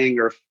last thing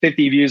or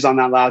 50 views on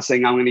that last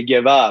thing. I'm going to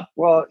give up.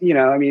 Well,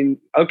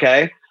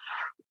 okay.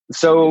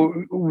 So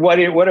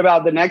what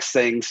about the next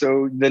thing?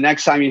 So the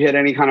next time you hit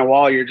any kind of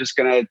wall, you're just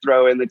going to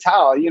throw in the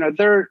towel.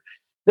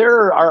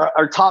 There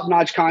are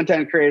top-notch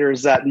content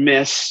creators that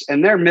miss,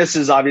 and their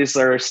misses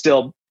obviously are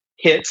still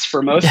hits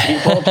for most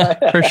people,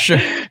 for sure.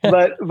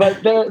 but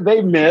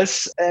they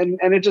miss, and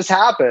it just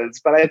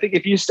happens. But I think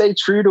if you stay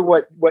true to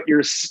what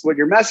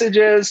your message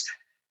is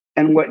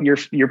and what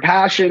your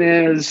passion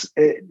is,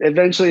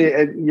 eventually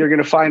you're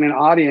going to find an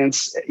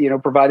audience.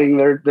 Providing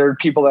there are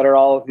people that are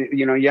all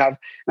you have.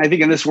 And I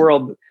think in this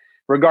world,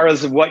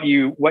 regardless of what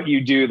you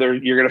do,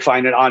 you're going to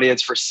find an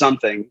audience for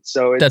something.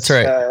 So that's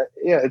right.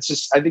 It's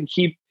just, I think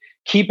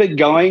keep it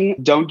going.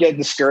 Don't get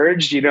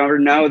discouraged. You never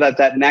know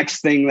that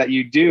next thing that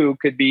you do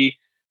could be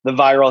the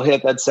viral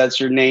hit that sets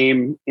your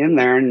name in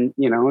there, and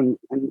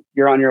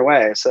you're on your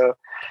way. So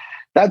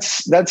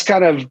that's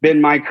kind of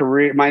been my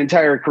career, my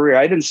entire career.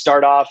 I didn't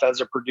start off as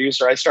a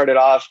producer. I started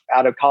off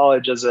out of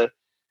college as a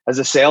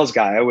sales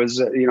guy. I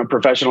was,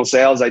 professional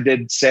sales. I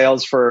did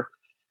sales for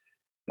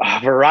a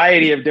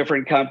variety of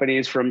different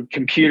companies, from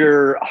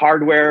computer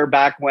hardware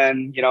back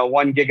when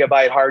 1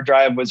 gigabyte hard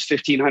drive was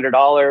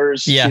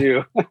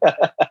 $1,500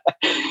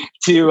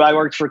 to I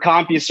worked for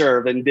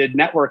CompuServe and did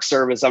network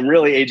service. I'm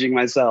really aging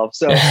myself.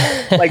 So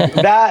like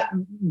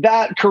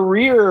that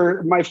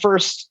career, my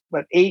first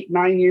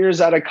 8-9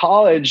 years out of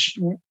college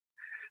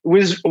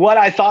was what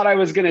I thought I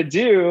was going to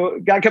do,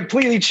 got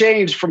completely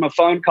changed from a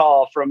phone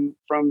call from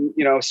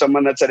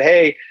someone that said,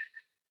 "Hey,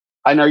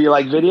 I know you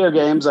like video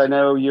games. I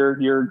know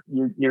you're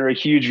a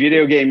huge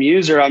video game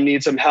user. I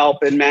need some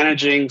help in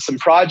managing some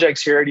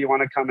projects here. Do you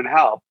want to come and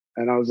help?"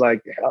 And I was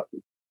like,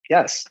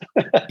 yes.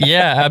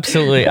 Yeah,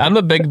 absolutely. I'm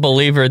a big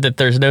believer that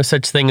there's no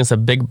such thing as a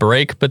big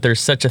break, but there's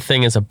such a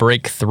thing as a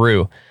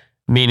breakthrough,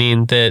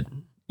 meaning that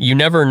you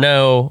never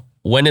know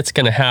when it's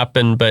going to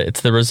happen, but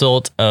it's the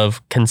result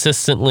of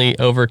consistently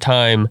over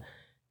time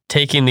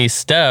taking these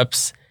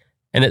steps.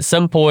 And at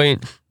some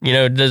point,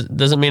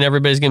 doesn't mean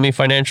everybody's going to be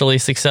financially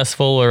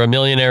successful or a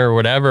millionaire or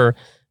whatever,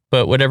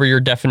 but whatever your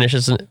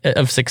definition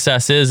of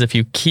success is, if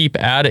you keep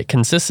at it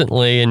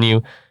consistently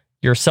and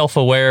you're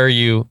self-aware,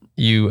 you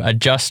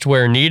adjust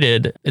where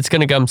needed, it's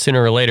going to come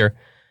sooner or later.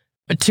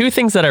 But two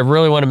things that I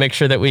really want to make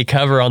sure that we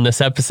cover on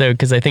this episode,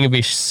 because I think it'd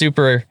be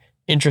super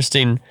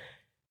interesting.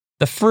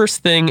 The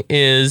first thing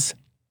is,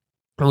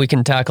 and we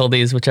can tackle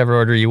these whichever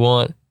order you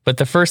want, but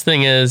the first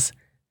thing is,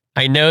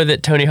 I know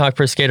that Tony Hawk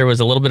Pro Skater was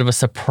a little bit of a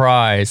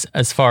surprise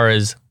as far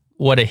as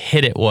what a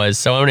hit it was.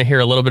 So I want to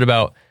hear a little bit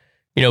about,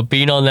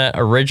 being on that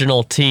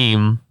original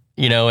team,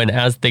 and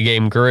as the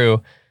game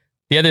grew.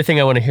 The other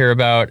thing I want to hear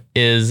about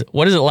is,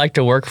 what is it like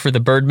to work for the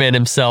Birdman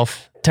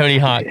himself, Tony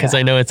Hawk? Because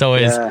I know it's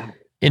always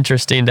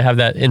interesting to have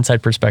that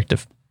inside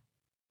perspective.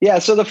 Yeah.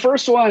 So the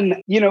first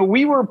one,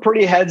 we were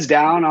pretty heads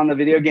down on the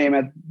video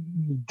game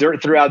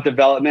throughout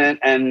development,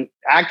 and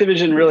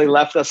Activision really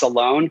left us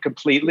alone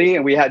completely.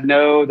 And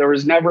there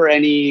was never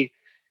any,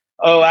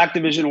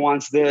 Activision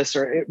wants this,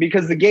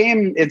 because the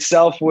game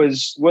itself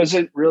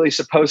wasn't really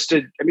supposed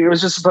to. I mean, it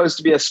was just supposed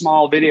to be a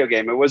small video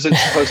game. It wasn't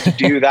supposed to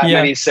do that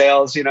many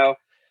sales.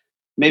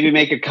 Maybe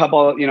make a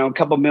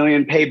couple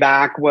million, pay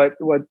back what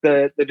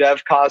the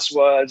dev cost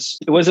was.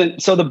 It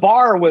wasn't. So the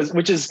bar was,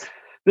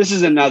 this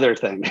is another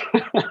thing.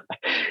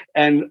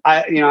 And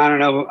I don't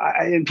know,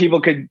 and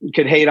people could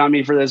hate on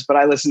me for this, but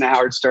I listen to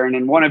Howard Stern,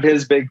 and one of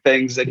his big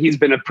things, that he's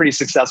been a pretty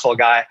successful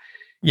guy,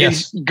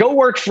 is go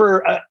work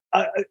for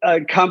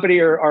a company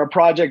or a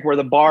project where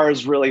the bar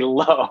is really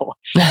low.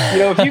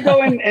 If you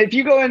go in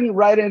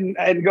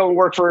and go and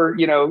work for,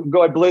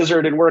 go at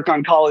Blizzard and work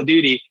on Call of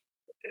Duty,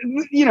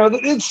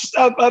 it's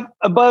up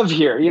above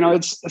here.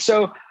 It's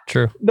so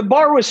true. The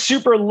bar was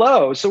super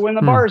low. So when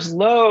the bar is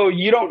low,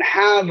 you don't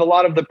have a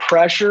lot of the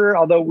pressure.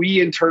 Although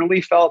we internally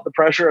felt the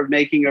pressure of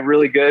making a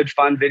really good,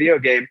 fun video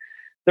game,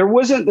 there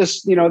wasn't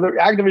this. The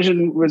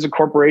Activision was a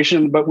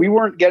corporation, but we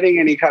weren't getting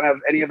any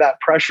of that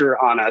pressure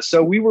on us.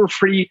 So we were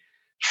free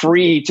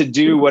to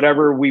do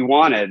whatever we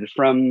wanted,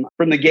 from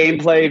the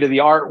gameplay to the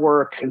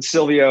artwork. And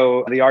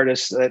Silvio, the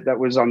artist that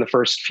was on the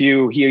first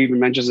few, he even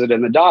mentions it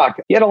in the doc.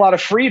 He had a lot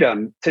of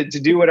freedom to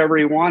do whatever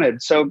he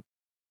wanted. So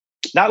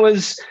that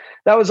was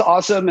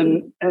awesome.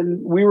 And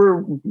we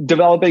were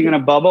developing in a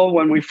bubble.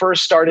 When we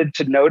first started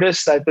to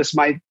notice that this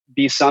might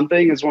be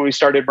something is when we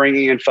started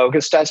bringing in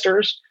focus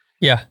testers.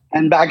 Yeah.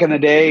 And back in the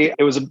day,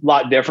 it was a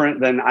lot different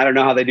than, I don't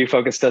know how they do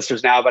focus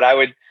testers now, but I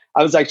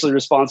was actually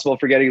responsible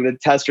for getting the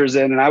testers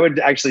in, and I would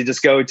actually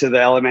just go to the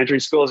elementary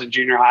schools and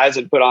junior highs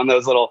and put on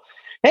those little,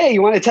 hey,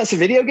 you want to test a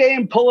video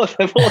game? Pull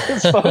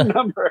his phone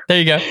number. There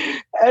you go.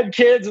 And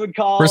kids would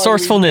call.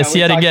 Resourcefulness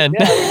yet again.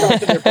 We talked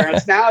to their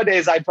parents.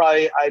 Nowadays, I'd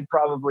probably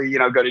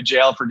go to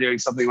jail for doing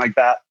something like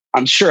that.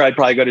 I'm sure I'd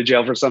probably go to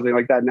jail for something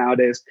like that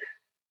nowadays.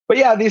 But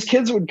yeah, these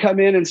kids would come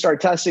in and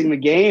start testing the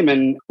game,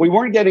 and we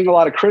weren't getting a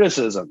lot of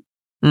criticism.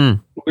 We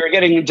were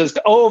getting just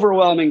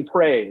overwhelming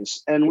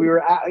praise, and we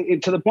were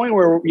to the point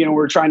where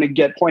we're trying to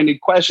get pointed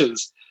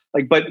questions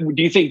like, "But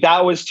do you think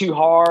that was too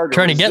hard?"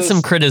 Trying to get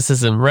some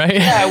criticism, right?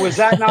 Yeah, was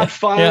that not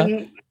fun?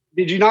 Yeah.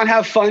 Did you not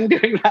have fun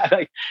doing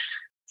that?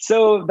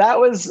 So that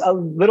was a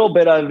little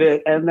bit of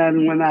it. And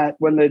then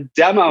when the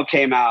demo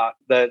came out,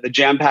 the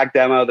Jam Pack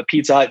demo, the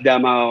Pizza Hut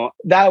demo,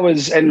 that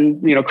was, and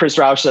Chris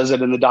Roush says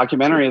it in the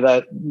documentary,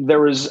 that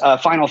there was a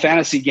Final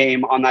Fantasy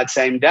game on that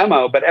same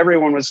demo, but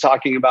everyone was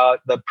talking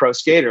about the Pro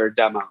Skater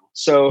demo.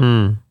 So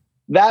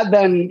that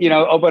then,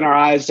 opened our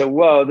eyes to,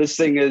 whoa, this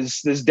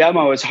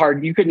demo is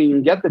hard. You couldn't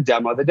even get the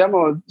demo. The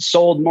demo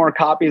sold more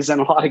copies than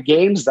a lot of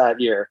games that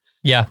year.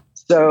 Yeah.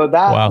 So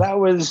that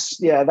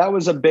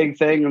was a big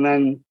thing. And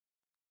then,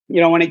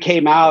 when it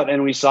came out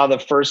and we saw the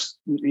first,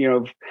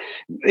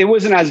 it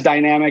wasn't as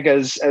dynamic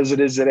as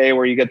it is today,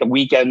 where you get the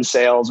weekend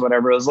sales,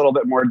 whatever. It was a little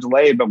bit more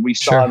delayed, but we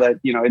saw that,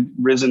 it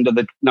risen to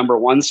the number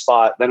one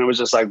spot. Then it was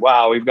just like,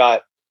 wow, we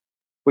got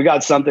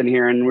something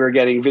here. And we were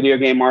getting video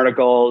game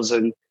articles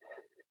and,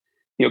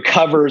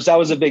 covers. That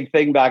was a big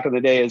thing back in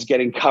the day, is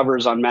getting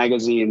covers on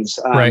magazines.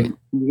 Right.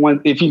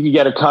 If you could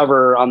get a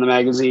cover on the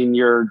magazine,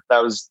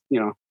 that was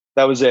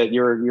it.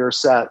 You're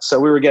set. So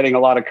we were getting a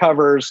lot of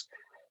covers.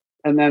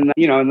 And then,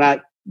 and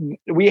that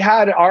we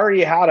had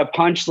already had a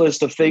punch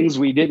list of things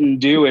we didn't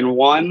do in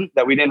one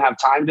that we didn't have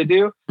time to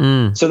do.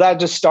 So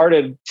that just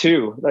started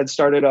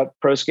up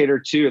Pro Skater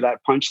 2,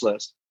 that punch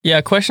list.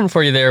 Yeah. Question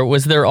for you there.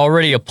 Was there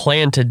already a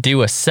plan to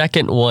do a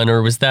second one,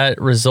 or was that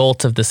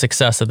result of the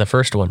success of the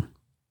first one?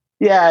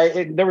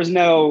 Yeah,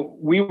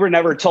 we were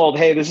never told,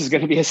 hey, this is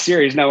going to be a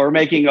series. No, we're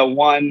making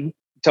one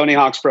Tony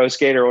Hawk's Pro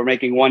Skater. We're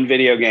making one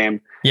video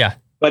game. Yeah.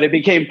 But it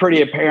became pretty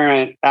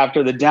apparent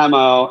after the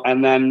demo.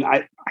 And then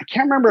I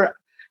can't remember.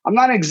 I'm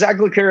not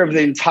exactly clear of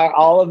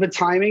all of the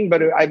timing,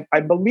 but I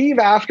believe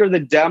after the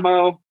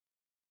demo, I'm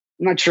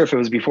not sure if it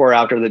was before or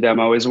after the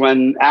demo, is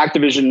when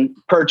Activision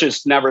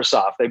purchased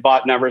Neversoft. They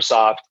bought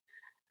Neversoft.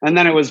 And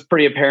then it was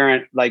pretty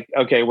apparent, like,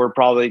 okay, we're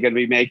probably going to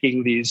be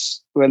making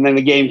these. And then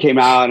the game came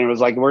out and it was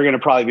like, we're going to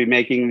probably be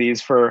making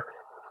these for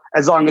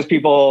as long as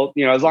people,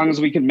 as long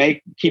as we can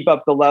keep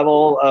up the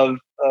level of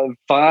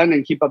fun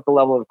and keep up the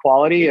level of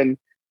quality and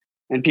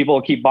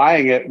people keep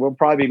buying it, we'll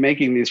probably be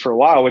making these for a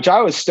while, which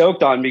I was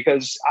stoked on,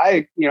 because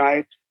I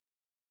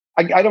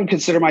don't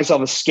consider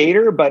myself a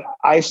skater, but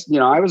I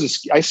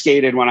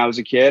skated when I was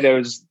a kid. It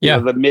was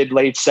the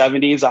late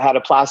 70s. I had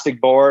a plastic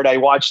board. I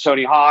watched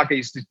Tony Hawk.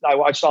 I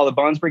watched all the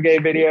Bones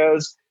Brigade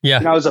videos. Yeah.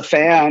 And I was a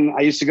fan.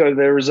 I used to go,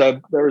 there was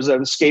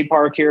a skate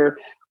park here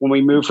when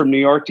we moved from New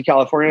York to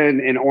California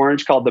in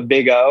Orange called the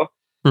Big O.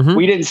 Mhm.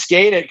 we didn't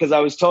skate it because I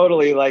was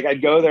totally like,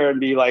 I'd go there and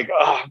be like,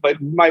 oh, but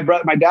my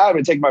dad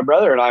would take my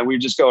brother and I,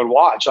 we'd just go and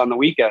watch on the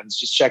weekends,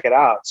 just check it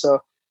out. So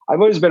I've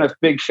always been a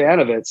big fan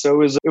of it.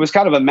 So it was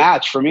kind of a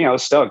match for me. I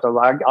was stoked. I was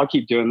like, I'll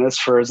keep doing this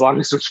for as long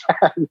as we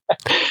can.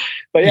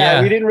 But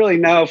yeah, we didn't really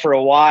know for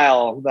a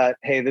while that,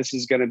 hey, this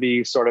is going to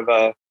be sort of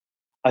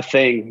a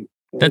thing.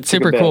 That's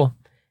super cool.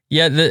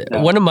 Yeah,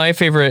 one of my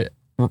favorite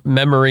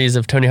memories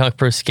of Tony Hawk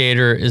Pro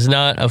Skater is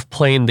not of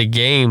playing the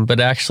game, but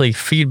actually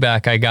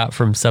feedback I got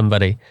from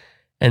somebody.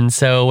 And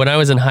so when I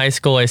was in high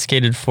school, I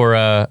skated for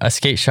a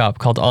skate shop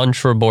called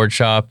Onshore Board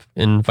Shop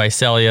in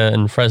Visalia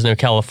in Fresno,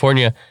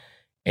 California.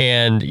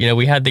 And,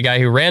 we had the guy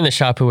who ran the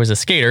shop who was a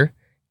skater,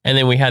 and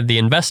then we had the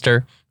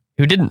investor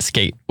who didn't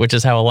skate, which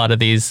is how a lot of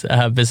these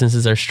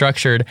businesses are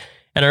structured.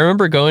 And I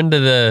remember going to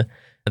the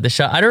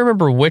shop. I don't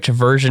remember which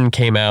version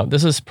came out.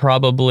 This was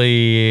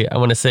probably, I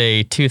want to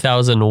say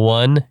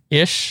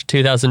 2001-ish,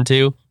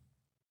 2002.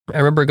 I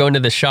remember going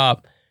to the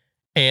shop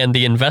and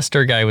the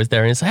investor guy was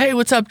there and he's like, hey,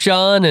 what's up,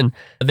 John? And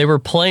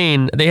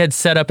they had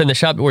set up in the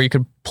shop where you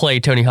could play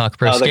Tony Hawk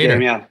Pro Skater. The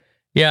game,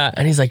 yeah.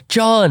 And he's like,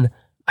 John,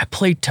 I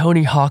played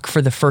Tony Hawk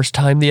for the first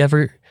time the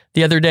other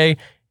day.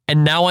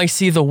 And now I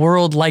see the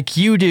world like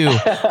you do.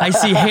 I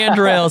see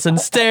handrails and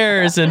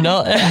stairs and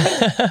all.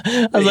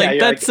 I was like,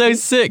 that's so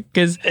sick.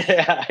 Because,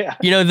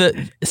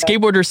 the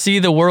skateboarders see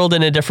the world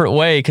in a different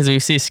way because we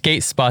see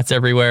skate spots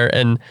everywhere.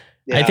 And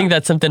I think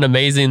that's something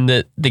amazing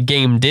that the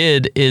game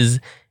did is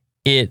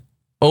it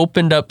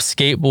opened up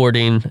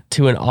skateboarding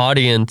to an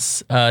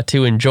audience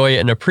to enjoy it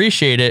and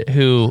appreciate it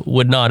who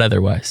would not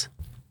otherwise.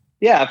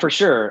 Yeah, for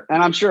sure.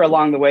 And I'm sure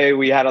along the way,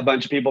 we had a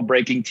bunch of people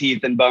breaking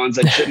teeth and bones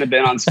that shouldn't have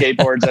been on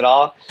skateboards at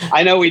all.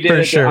 I know we did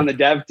on the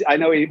dev. I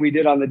know we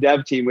did on the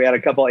dev team. We had a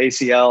couple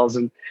ACLs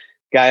and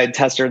guy had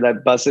tester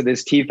that busted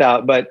his teeth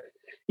out. But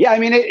yeah, I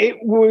mean,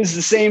 it was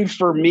the same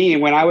for me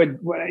when I would,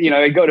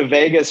 I'd go to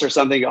Vegas or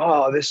something.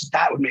 Oh,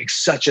 that would make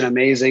such an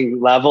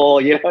amazing level.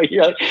 You're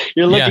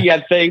looking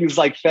at things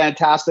like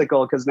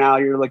fantastical because now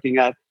you're looking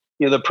at,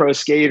 the pro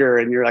skater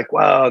and you're like,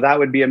 wow, that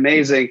would be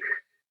amazing.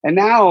 And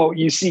now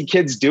you see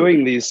kids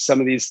doing some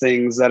of these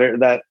things that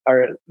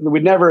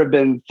would never have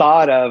been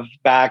thought of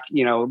back,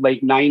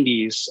 late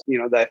 90s,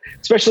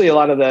 especially a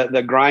lot of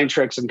the grind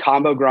tricks and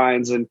combo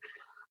grinds and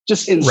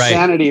just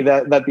insanity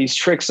that these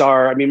tricks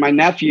are. I mean, my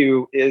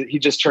nephew, he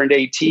just turned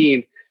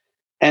 18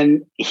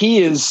 and he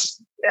is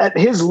at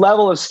his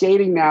level of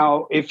skating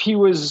now. If he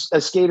was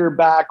a skater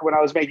back when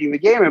I was making the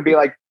game, it'd be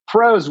like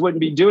pros wouldn't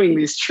be doing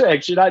these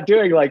tricks. You're not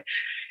doing like,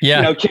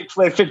 kick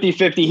flip,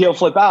 50-50, heel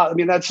flip out. I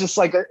mean, that's just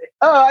like,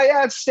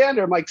 it's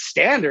standard. I'm like,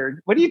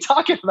 standard? What are you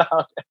talking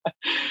about?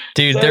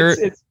 Dude,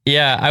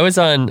 I was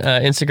on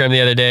Instagram the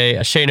other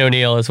day. Shane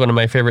O'Neill is one of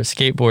my favorite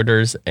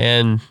skateboarders.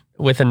 And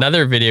with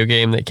another video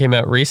game that came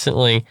out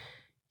recently,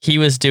 he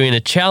was doing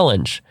a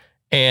challenge.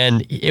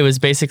 And it was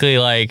basically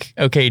like,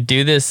 okay,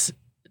 do this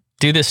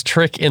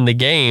trick in the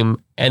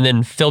game and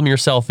then film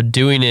yourself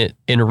doing it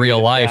in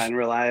real life. Yeah, in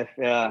real life,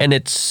 yeah. And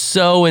it's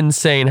so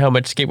insane how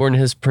much skateboarding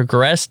has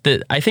progressed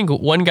that I think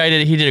one guy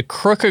did a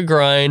crooked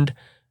grind,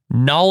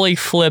 nollie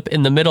flip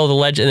in the middle of the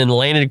ledge and then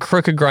landed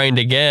crooked grind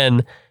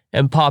again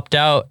and popped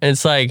out. And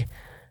it's like,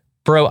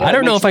 bro, I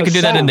don't know if I could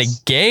do that in the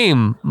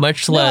game,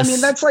 much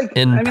less that's like,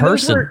 in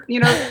person.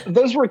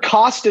 Those were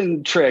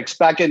Costin tricks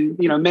back in,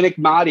 Minik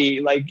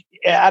Mahdi, like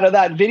out of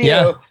that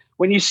video.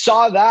 When you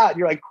saw that,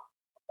 you're like,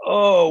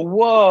 oh,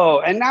 whoa.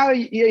 And now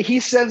he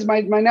sends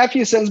my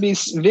nephew sends me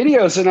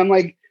videos and I'm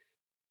like,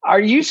 are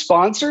you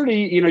sponsored? Do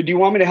you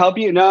want me to help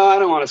you? No, I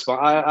don't want to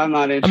sponsor. I'm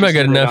not interested. I'm not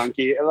good enough.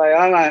 Donkey. Like,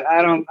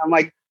 I'm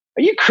like,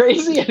 are you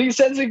crazy? And he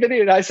sends me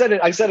videos.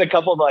 I sent a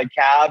couple to like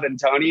Cab and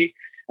Tony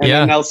and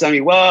then they'll send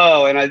me,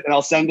 whoa. And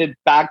I'll send it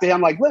back to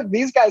him. Like, look,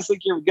 these guys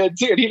think you're good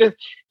too. And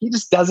he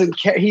just doesn't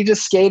care. He's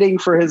just skating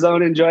for his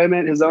own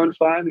enjoyment, his own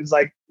fun. He's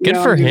like, good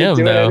for him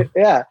though.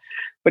 Yeah.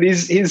 But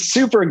he's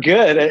super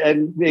good,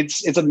 and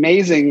it's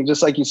amazing,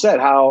 just like you said,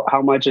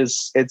 how much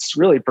it's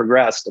really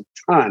progressed a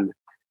ton.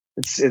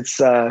 It's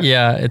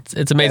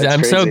amazing.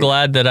 I'm so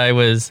glad that I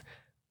was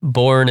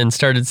born and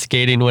started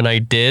skating when I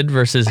did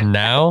versus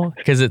now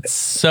because it's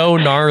so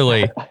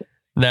gnarly.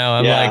 Now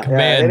I'm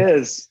man, it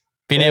is.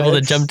 Being able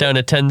to jump down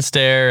a 10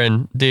 stair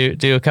and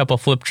do a couple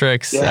flip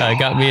tricks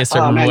got me a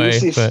certain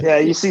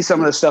way. You see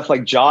some of the stuff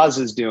like Jaws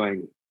is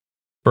doing,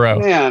 bro.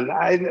 Man,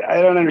 I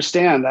don't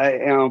understand.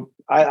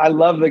 I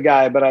love the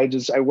guy, but I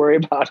worry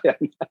about him.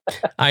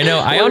 I know.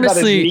 I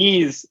honestly,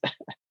 knees.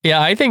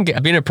 Yeah, I think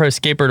being a pro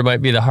skateboarder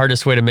might be the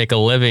hardest way to make a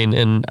living.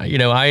 And,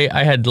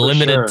 I had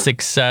limited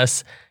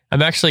success.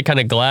 I'm actually kind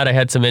of glad I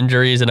had some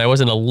injuries and I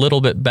wasn't a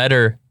little bit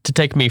better to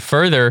take me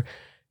further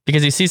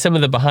because you see some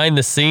of the behind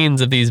the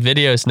scenes of these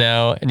videos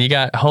now and you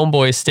got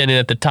homeboys standing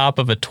at the top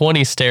of a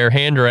 20 stair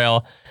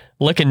handrail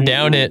looking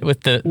down it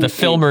with the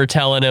filmer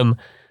telling him,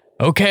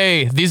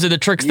 okay, these are the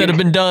tricks that have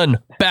been done.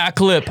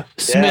 Backlip,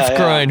 Smith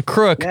grind,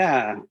 crook.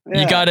 Yeah,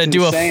 you got to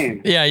do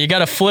insane. You got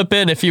to flip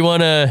in if you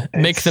want to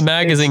make the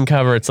magazine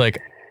cover. It's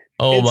like,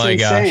 Oh it's my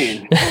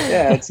insane. gosh.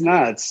 Yeah, it's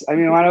nuts. I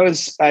mean,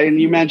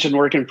 and you mentioned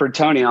working for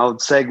Tony, I'll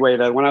segue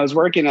to when I was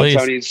working at Please.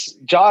 Tony's,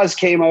 Jaws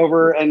came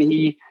over and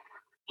he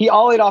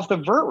ollied off the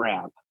vert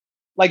ramp,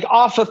 like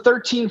off a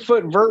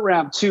 13-foot vert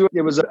ramp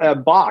it was a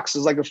box. It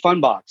was like a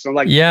fun box. I'm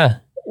like, yeah,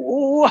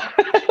 what?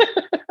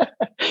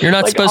 you're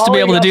not Like supposed to be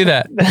able to do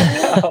that.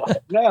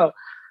 No.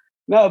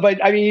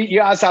 But I mean, you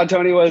asked how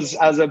Tony was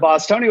as a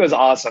boss. Tony was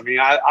awesome.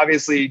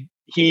 Obviously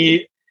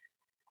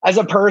as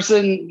a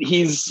person,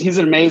 he's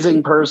an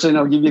amazing person.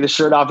 He'll give you the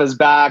shirt off his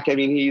back. I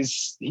mean,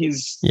 he's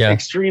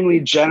extremely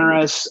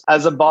generous.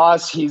 As a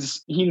boss, he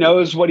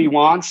knows what he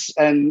wants,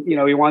 and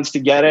he wants to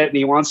get it, and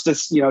he wants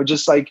to,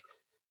 just like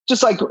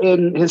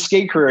in his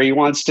skate career, he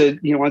wants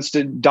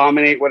to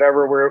dominate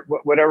whatever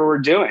we're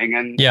doing.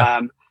 And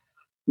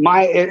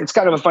it's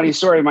kind of a funny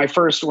story.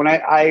 When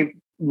I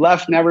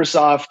left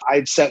Neversoft,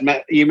 I'd sent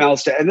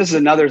emails to, and this is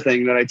another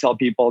thing that I tell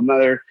people,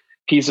 another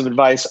piece of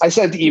advice. I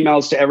sent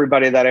emails to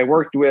everybody that I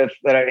worked with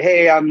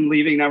hey, I'm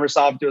leaving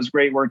Neversoft. It was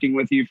great working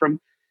with you,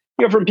 from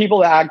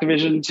people at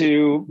Activision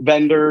to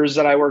vendors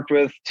that I worked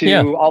with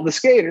to all the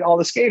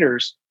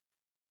skaters.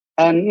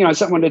 And, I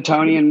sent one to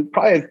Tony, and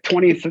probably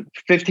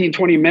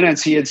 20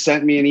 minutes, he had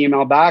sent me an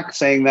email back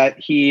saying that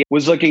he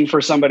was looking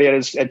for somebody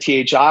at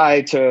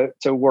THI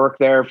to work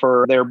there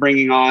they're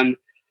bringing on,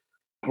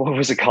 what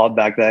was it called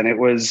back then? It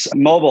was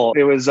mobile.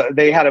 It was,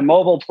 they had a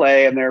mobile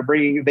play, and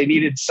they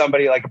needed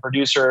somebody like a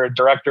producer or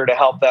director to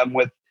help them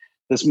with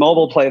this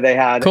mobile play they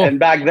had. Cool. And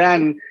back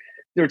then,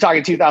 they were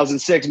talking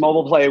 2006,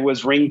 mobile play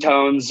was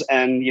ringtones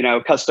and,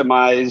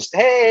 customized.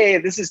 Hey,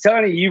 this is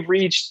Tony. You've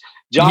reached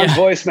John's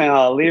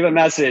voicemail. Leave a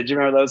message.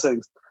 Remember those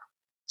things?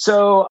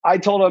 So I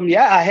told him,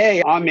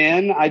 hey, I'm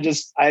in.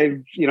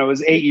 It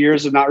was 8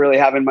 years of not really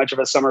having much of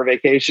a summer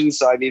vacation.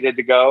 So I needed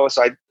to go.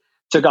 So I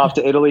took off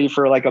to Italy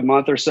for like a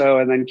month or so,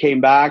 and then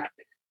came back,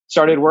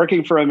 started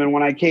working for him. And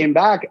when I came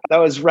back, that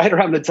was right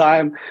around the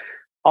time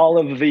all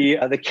of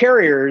the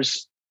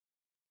carriers,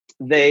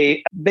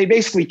 they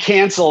basically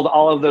canceled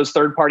all of those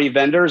third-party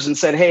vendors and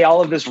said, hey,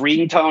 all of this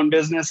ringtone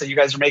business that you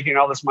guys are making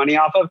all this money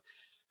off of,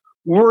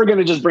 we're going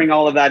to just bring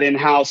all of that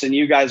in-house, and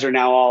you guys are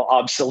now all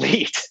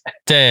obsolete.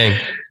 Dang.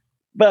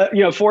 But,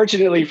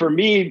 fortunately for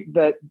me,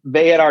 that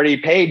they had already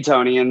paid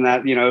Tony, and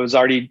that,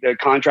 the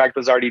contract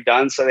was already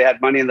done. So they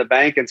had money in the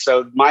bank. And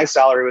so my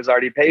salary was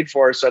already paid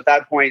for. So at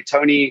that point,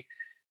 Tony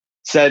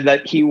said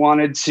that he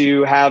wanted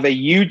to have a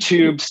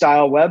YouTube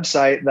style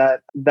website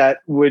that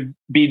would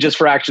be just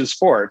for action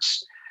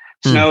sports,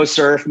 snow,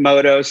 surf,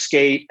 moto,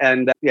 skate,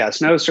 and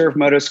snow, surf,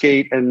 moto,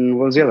 skate. And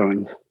what was the other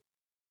one?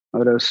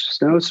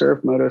 Snow,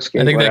 surf, moto,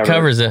 skate. I think whatever. that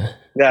covers it.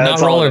 Yeah, not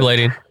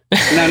rollerblading.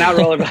 No, not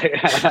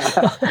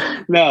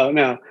rollerblading.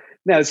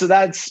 No. So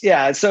that's,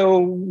 so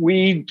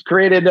we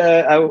created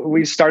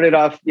we started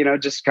off,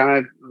 just kind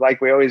of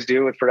like we always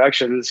do with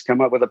productions, come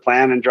up with a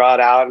plan and draw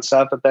it out and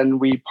stuff. But then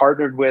we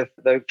partnered with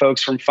the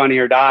folks from Funny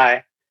or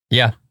Die.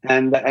 Yeah.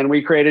 And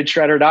we created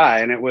Shred or Die,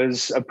 and it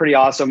was a pretty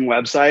awesome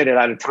website. It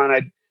had a ton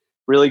of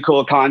really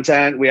cool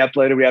content. We had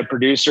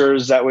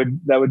producers that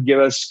would give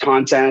us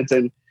content,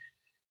 and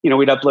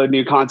we'd upload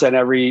new content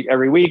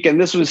every week. And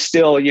this was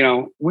still,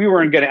 we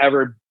weren't going to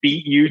ever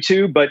beat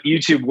YouTube, but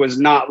YouTube was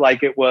not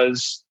like it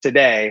was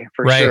today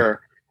for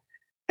sure.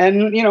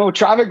 And,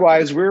 traffic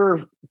wise,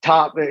 we're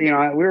top,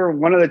 we're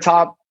one of the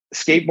top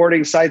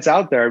skateboarding sites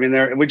out there. I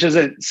mean, which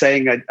isn't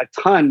saying a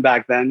ton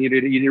back then. You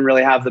didn't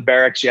really have the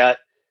barracks yet.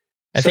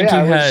 I think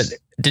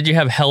did you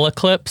have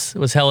Heliclips?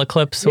 Was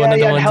Heliclips one of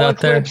the ones out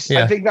there?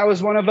 Yeah, I think that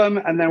was one of them.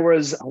 And there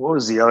was, what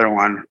was the other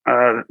one?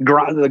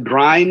 The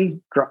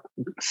grind,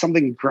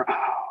 something.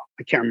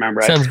 I can't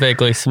remember. Sounds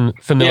vaguely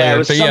familiar,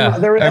 but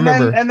I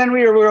remember. And then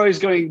we were always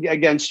going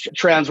against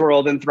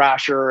Transworld and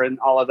Thrasher and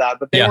all of that,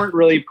 but they weren't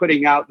really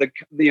putting out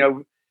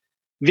the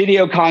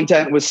video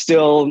content was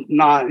still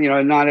not,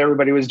 not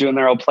everybody was doing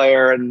their own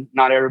player, and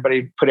not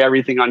everybody put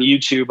everything on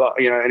YouTube,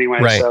 anyway.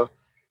 Right. So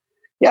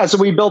so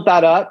we built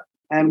that up.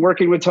 And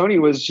working with Tony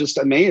was just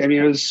amazing. I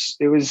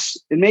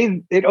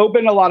mean, it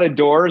opened a lot of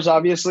doors,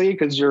 obviously,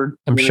 because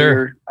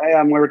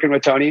I'm working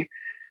with Tony.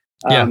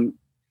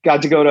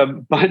 Got to go to a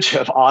bunch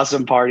of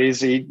awesome parties.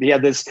 He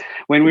had this,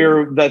 when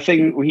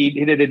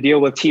he did a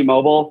deal with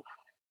T-Mobile,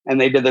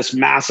 and they did this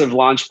massive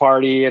launch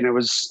party. And it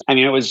was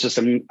just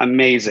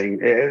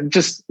amazing.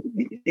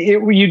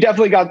 You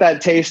definitely got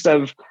that taste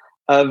of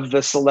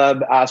the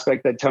celeb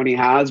aspect that Tony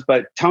has,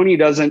 but Tony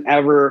doesn't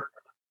ever,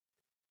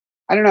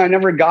 I don't know. I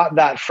never got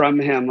that from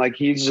him. Like,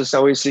 he's just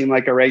always seemed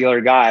like a regular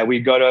guy. If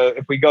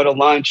we go to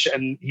lunch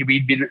and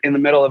we'd be in the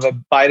middle of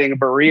biting a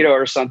burrito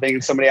or something,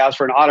 and somebody asked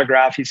for an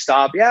autograph, he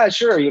stopped. Yeah,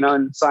 sure.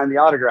 And sign the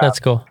autograph.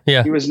 That's cool.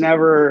 Yeah. He was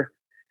never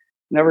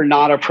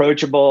not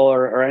approachable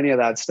or any of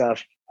that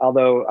stuff.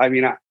 Although, I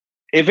mean,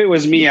 if it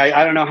was me,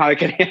 I don't know how I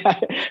could,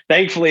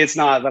 thankfully it's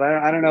not, but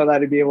I don't know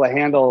that I'd be able to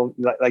handle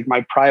like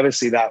my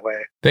privacy that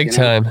way. Big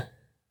time.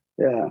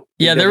 Yeah.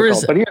 Yeah.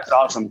 But he was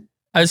awesome.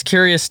 I was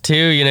curious too,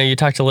 you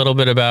talked a little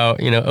bit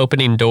about,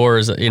 opening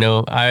doors. When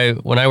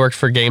I worked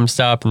for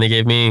GameStop and they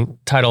gave me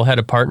title head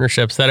of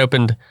partnerships, that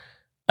opened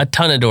a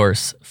ton of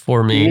doors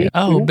for me. Mm-hmm.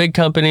 Oh, big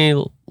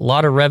company,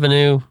 lot of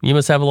revenue. You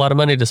must have a lot of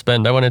money to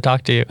spend. I want to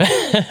talk to you,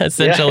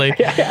 essentially.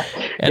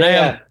 And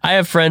I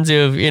have friends who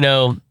have,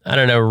 I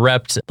don't know,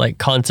 repped like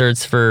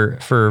concerts for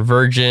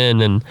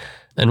Virgin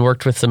and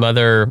worked with some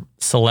other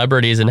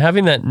celebrities, and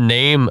having that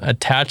name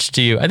attached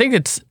to you. I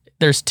think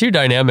there's two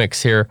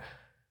dynamics here.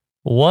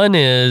 One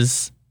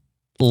is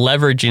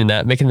leveraging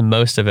that, making the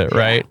most of it,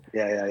 right?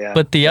 Yeah.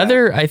 But the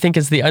other, I think,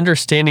 is the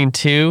understanding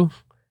too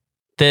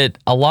that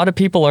a lot of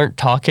people aren't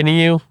talking to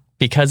you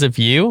because of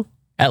you,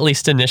 at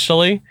least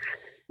initially.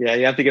 Yeah,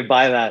 you have to get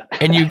by that.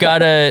 And you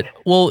gotta,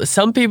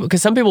 some people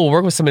will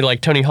work with somebody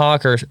like Tony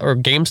Hawk or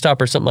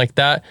GameStop or something like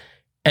that,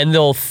 and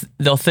they'll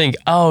think,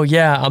 oh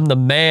yeah, I'm the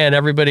man.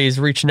 Everybody's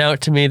reaching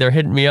out to me. They're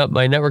hitting me up.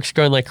 My network's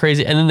growing like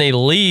crazy. And then they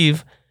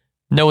leave.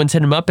 No one's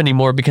hitting them up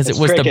anymore because it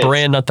was crickets. The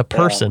brand, not the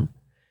person.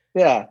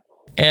 Yeah.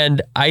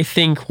 And I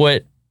think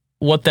what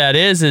that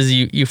is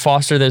you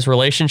foster those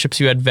relationships.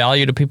 You add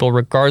value to people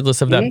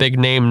regardless of that big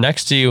name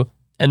next to you.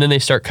 And then they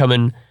start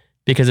coming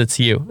because it's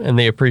you and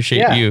they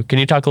appreciate you. Can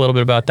you talk a little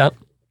bit about that?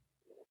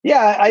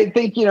 Yeah, I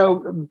think,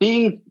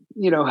 being,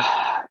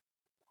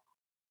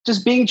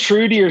 just being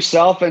true to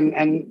yourself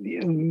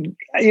and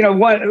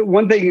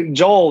one thing,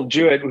 Joel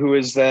Jewett, who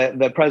is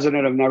the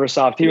president of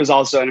Neversoft, he was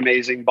also an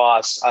amazing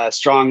boss, a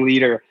strong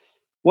leader.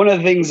 One of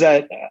the things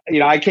that,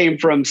 I came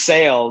from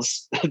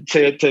sales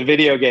to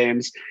video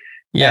games.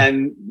 Yeah.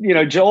 And,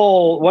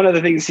 Joel, one of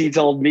the things he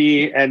told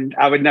me, and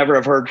I would never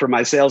have heard from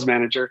my sales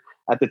manager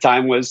at the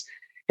time, was,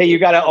 hey, you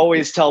got to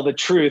always tell the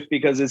truth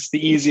because it's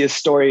the easiest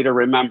story to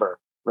remember.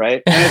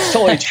 Right. And it's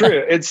totally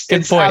true. It's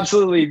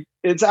absolutely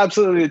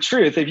the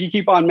truth. If you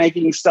keep on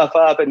making stuff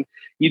up and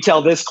you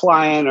tell this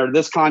client or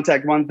this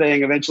contact one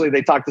thing, eventually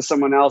they talk to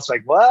someone else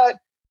like, what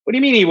do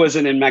you mean he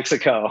wasn't in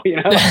Mexico? What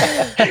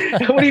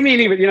do you mean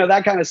even,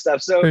 that kind of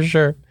stuff. So for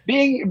sure,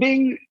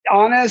 being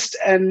honest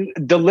and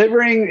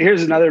delivering,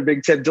 here's another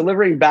big tip,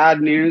 delivering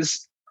bad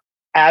news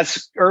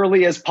as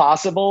early as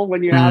possible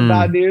when you have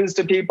bad news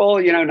to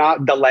people,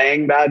 not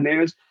delaying bad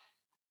news.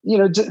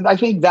 I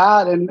think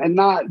that and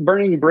not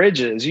burning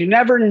bridges. You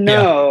never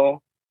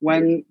know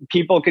when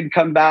people could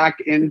come back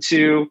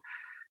into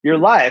your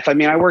life. I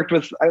mean, I worked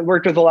with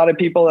a lot of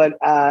people at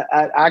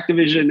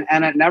Activision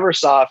and at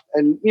Neversoft,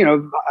 and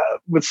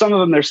with some of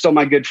them, they're still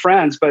my good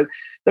friends. But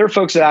there are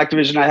folks at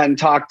Activision I hadn't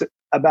talked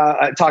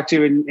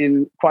to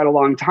in quite a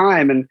long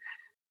time, and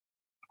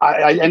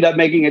I end up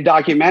making a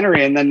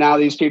documentary, and then now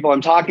these people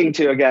I'm talking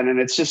to again, and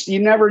it's just you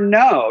never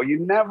know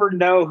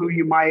who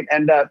you might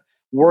end up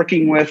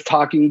working with,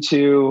 talking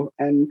to,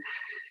 and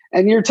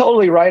you're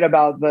totally right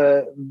about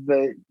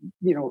the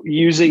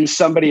using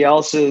somebody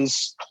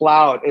else's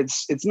clout.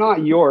 It's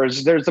not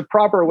yours. There's a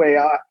proper way.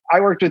 I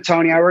worked with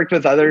Tony. I worked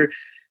with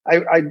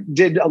I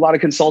did a lot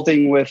of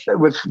consulting with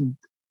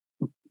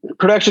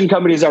production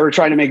companies that were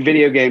trying to make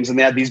video games, and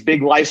they had these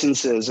big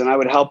licenses, and I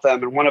would help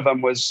them. And one of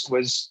them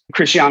was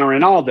Cristiano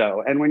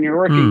Ronaldo. And when you're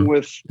working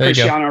with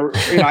Cristiano,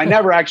 I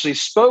never actually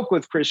spoke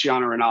with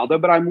Cristiano Ronaldo,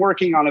 but I'm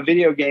working on a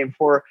video game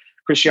for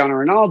Cristiano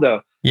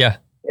Ronaldo. Yeah.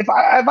 If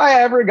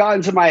I ever got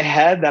into my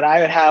head that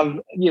I would have,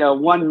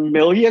 1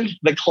 million,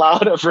 the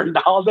cloud of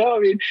Ronaldo, I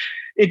mean,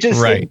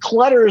 it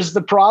clutters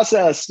the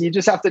process. You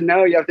just have to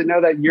know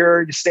that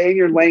you're stay in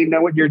your lane,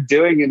 know what you're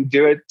doing, and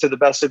do it to the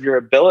best of your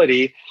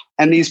ability.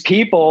 And these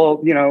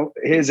people,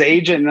 his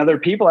agent and other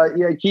people,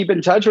 I keep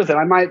in touch with him.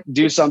 I might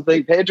do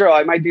something, Pedro,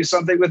 I might do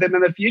something with him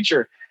in the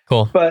future.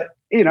 Cool. But,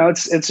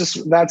 it's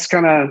just, that's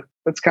kind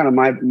of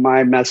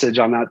my message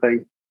on that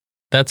thing.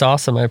 That's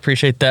awesome. I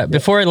appreciate that.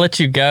 Before I let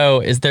you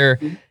go, is there,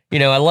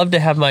 I love to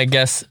have my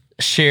guests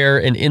share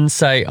an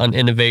insight on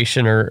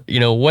innovation or,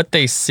 what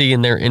they see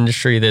in their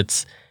industry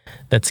that's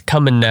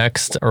coming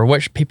next or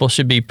what people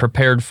should be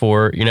prepared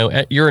for.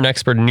 You're an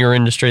expert in your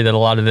industry that a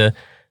lot of the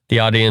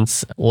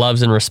audience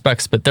loves and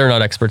respects, but they're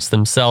not experts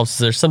themselves. Is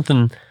there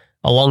something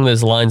along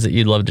those lines that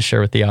you'd love to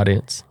share with the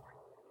audience?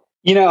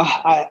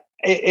 I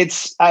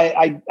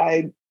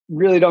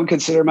really don't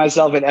consider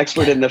myself an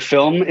expert in the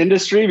film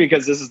industry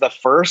because this is the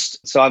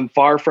first. So I'm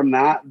far from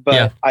that.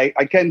 But I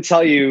can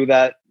tell you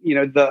that,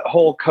 the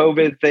whole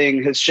COVID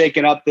thing has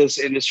shaken up this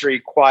industry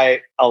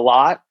quite a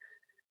lot.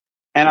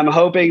 And I'm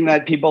hoping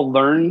that people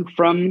learn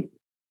from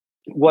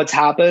what's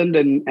happened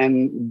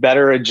and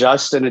better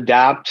adjust and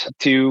adapt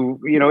to,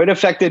 it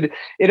affected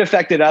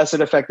us.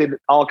 It affected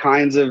all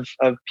kinds of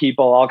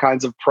people, all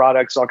kinds of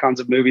products, all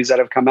kinds of movies that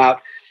have come out.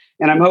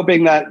 And I'm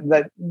hoping that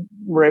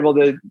we're able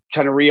to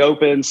kind of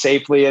reopen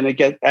safely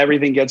and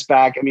everything gets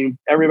back. I mean,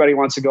 everybody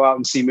wants to go out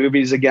and see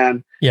movies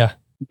again. Yeah.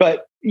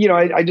 But,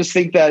 I just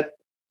think that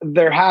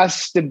there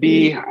has to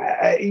be,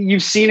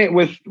 you've seen it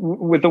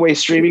with the way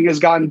streaming has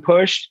gotten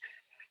pushed.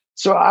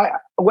 So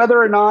whether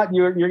or not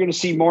you're going to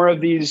see more of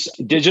these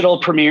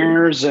digital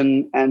premieres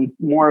and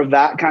more of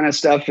that kind of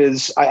stuff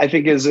I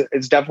think is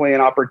definitely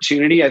an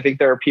opportunity. I think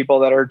there are people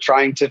that are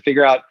trying to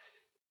figure out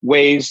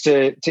ways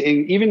to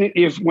even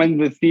if when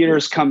the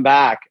theaters come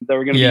back, there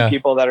are going to be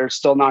people that are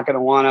still not going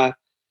to want to.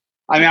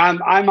 I mean,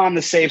 I'm on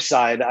the safe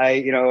side.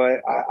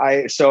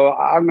 So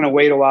I'm going to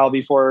wait a while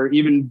before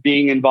even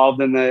being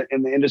involved in the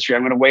industry.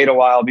 I'm going to wait a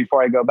while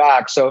before I go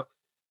back. So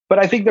But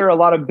I think there are a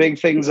lot of big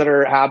things that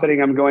are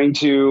happening. I'm going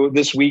to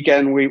this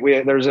weekend.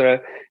 There's an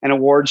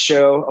award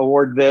show,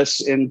 Award This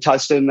in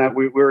Tustin that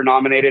we were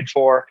nominated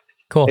for.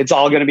 Cool. It's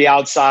all going to be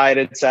outside.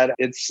 It's at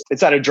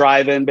a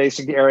drive-in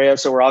basic area,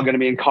 so we're all going to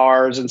be in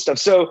cars and stuff.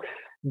 So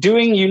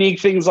doing unique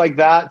things like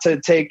that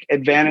to take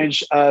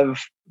advantage of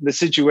the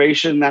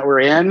situation that we're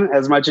in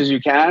as much as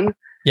you can,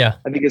 I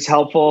think is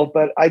helpful.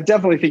 But I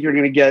definitely think you're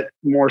going to get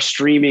more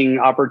streaming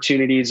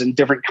opportunities and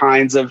different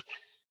kinds of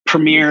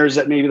premieres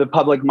that maybe the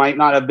public might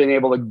not have been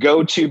able to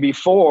go to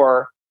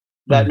before,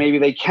 that maybe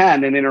they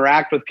can and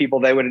interact with people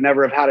they would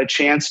never have had a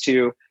chance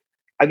to.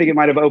 I think it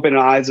might have opened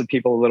the eyes of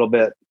people a little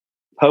bit,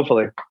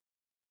 hopefully.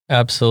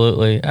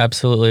 Absolutely.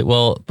 Absolutely.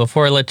 Well,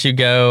 before I let you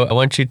go, I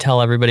want you to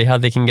tell everybody how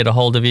they can get a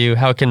hold of you.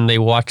 How can they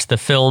watch the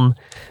film?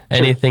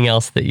 Anything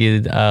else that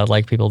you'd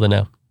like people to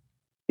know?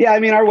 Yeah, I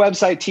mean, our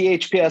website,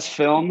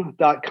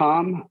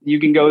 thpsfilm.com, you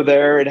can go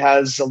there. It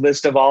has a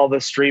list of all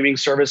the streaming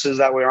services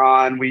that we're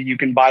on. You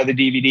can buy the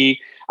DVD.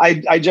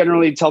 I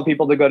generally tell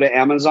people to go to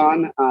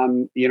Amazon,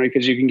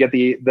 because you can get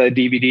the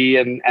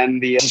DVD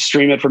and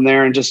stream it from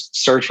there and just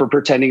search for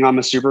Pretending I'm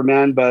a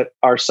Superman. But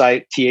our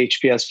site,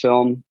 THPS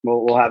Film,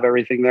 will have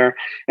everything there.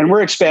 And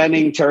we're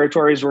expanding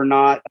territories.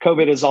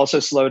 COVID has also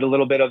slowed a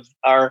little bit of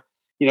our,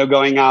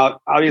 going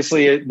out.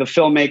 Obviously, the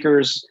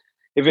filmmakers,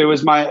 if it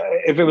was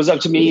up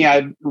to me,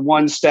 I'd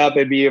one step,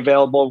 it'd be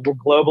available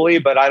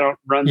globally, but I don't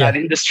run that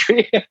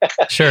industry.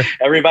 Sure.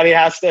 Everybody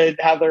has to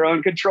have their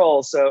own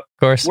control. So of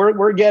course we're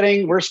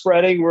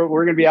spreading, we're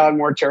going to be out in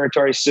more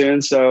territory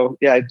soon. So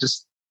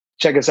just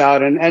check us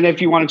out. And if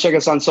you want to check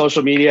us on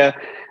social media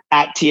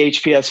at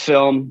THPS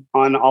Film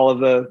on all of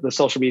the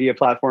social media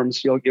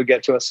platforms, you'll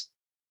get to us.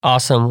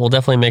 Awesome. We'll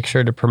definitely make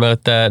sure to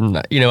promote that. And,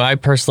 I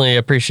personally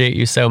appreciate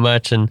you so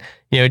much. And,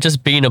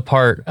 just being a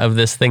part of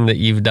this thing that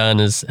you've done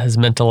has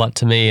meant a lot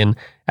to me. And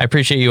I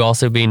appreciate you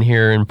also being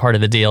here and part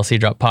of the DLC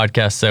Drop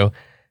podcast. So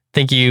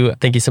thank you.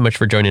 Thank you so much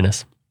for joining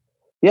us.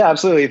 Yeah,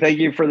 absolutely. Thank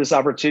you for this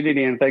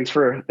opportunity. And thanks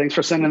for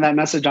sending that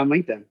message on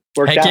LinkedIn.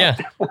 Worked out. Yeah.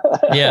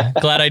 Yeah.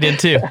 Glad I did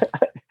too.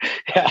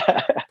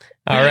 Yeah.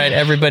 All right,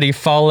 everybody,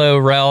 follow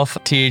Ralph,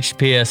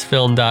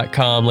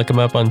 thpsfilm.com. Look him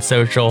up on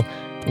social.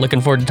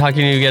 Looking forward to talking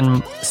to you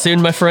again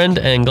soon, my friend,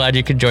 and glad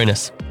you could join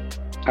us.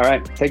 All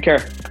right. Take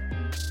care.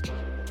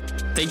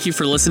 Thank you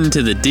for listening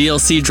to the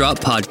DLC Drop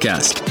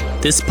podcast.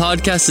 This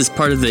podcast is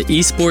part of the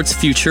Esports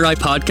Futuri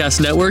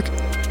Podcast Network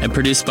and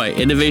produced by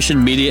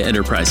Innovation Media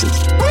Enterprises.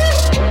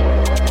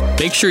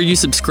 Make sure you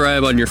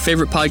subscribe on your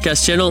favorite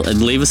podcast channel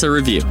and leave us a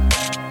review.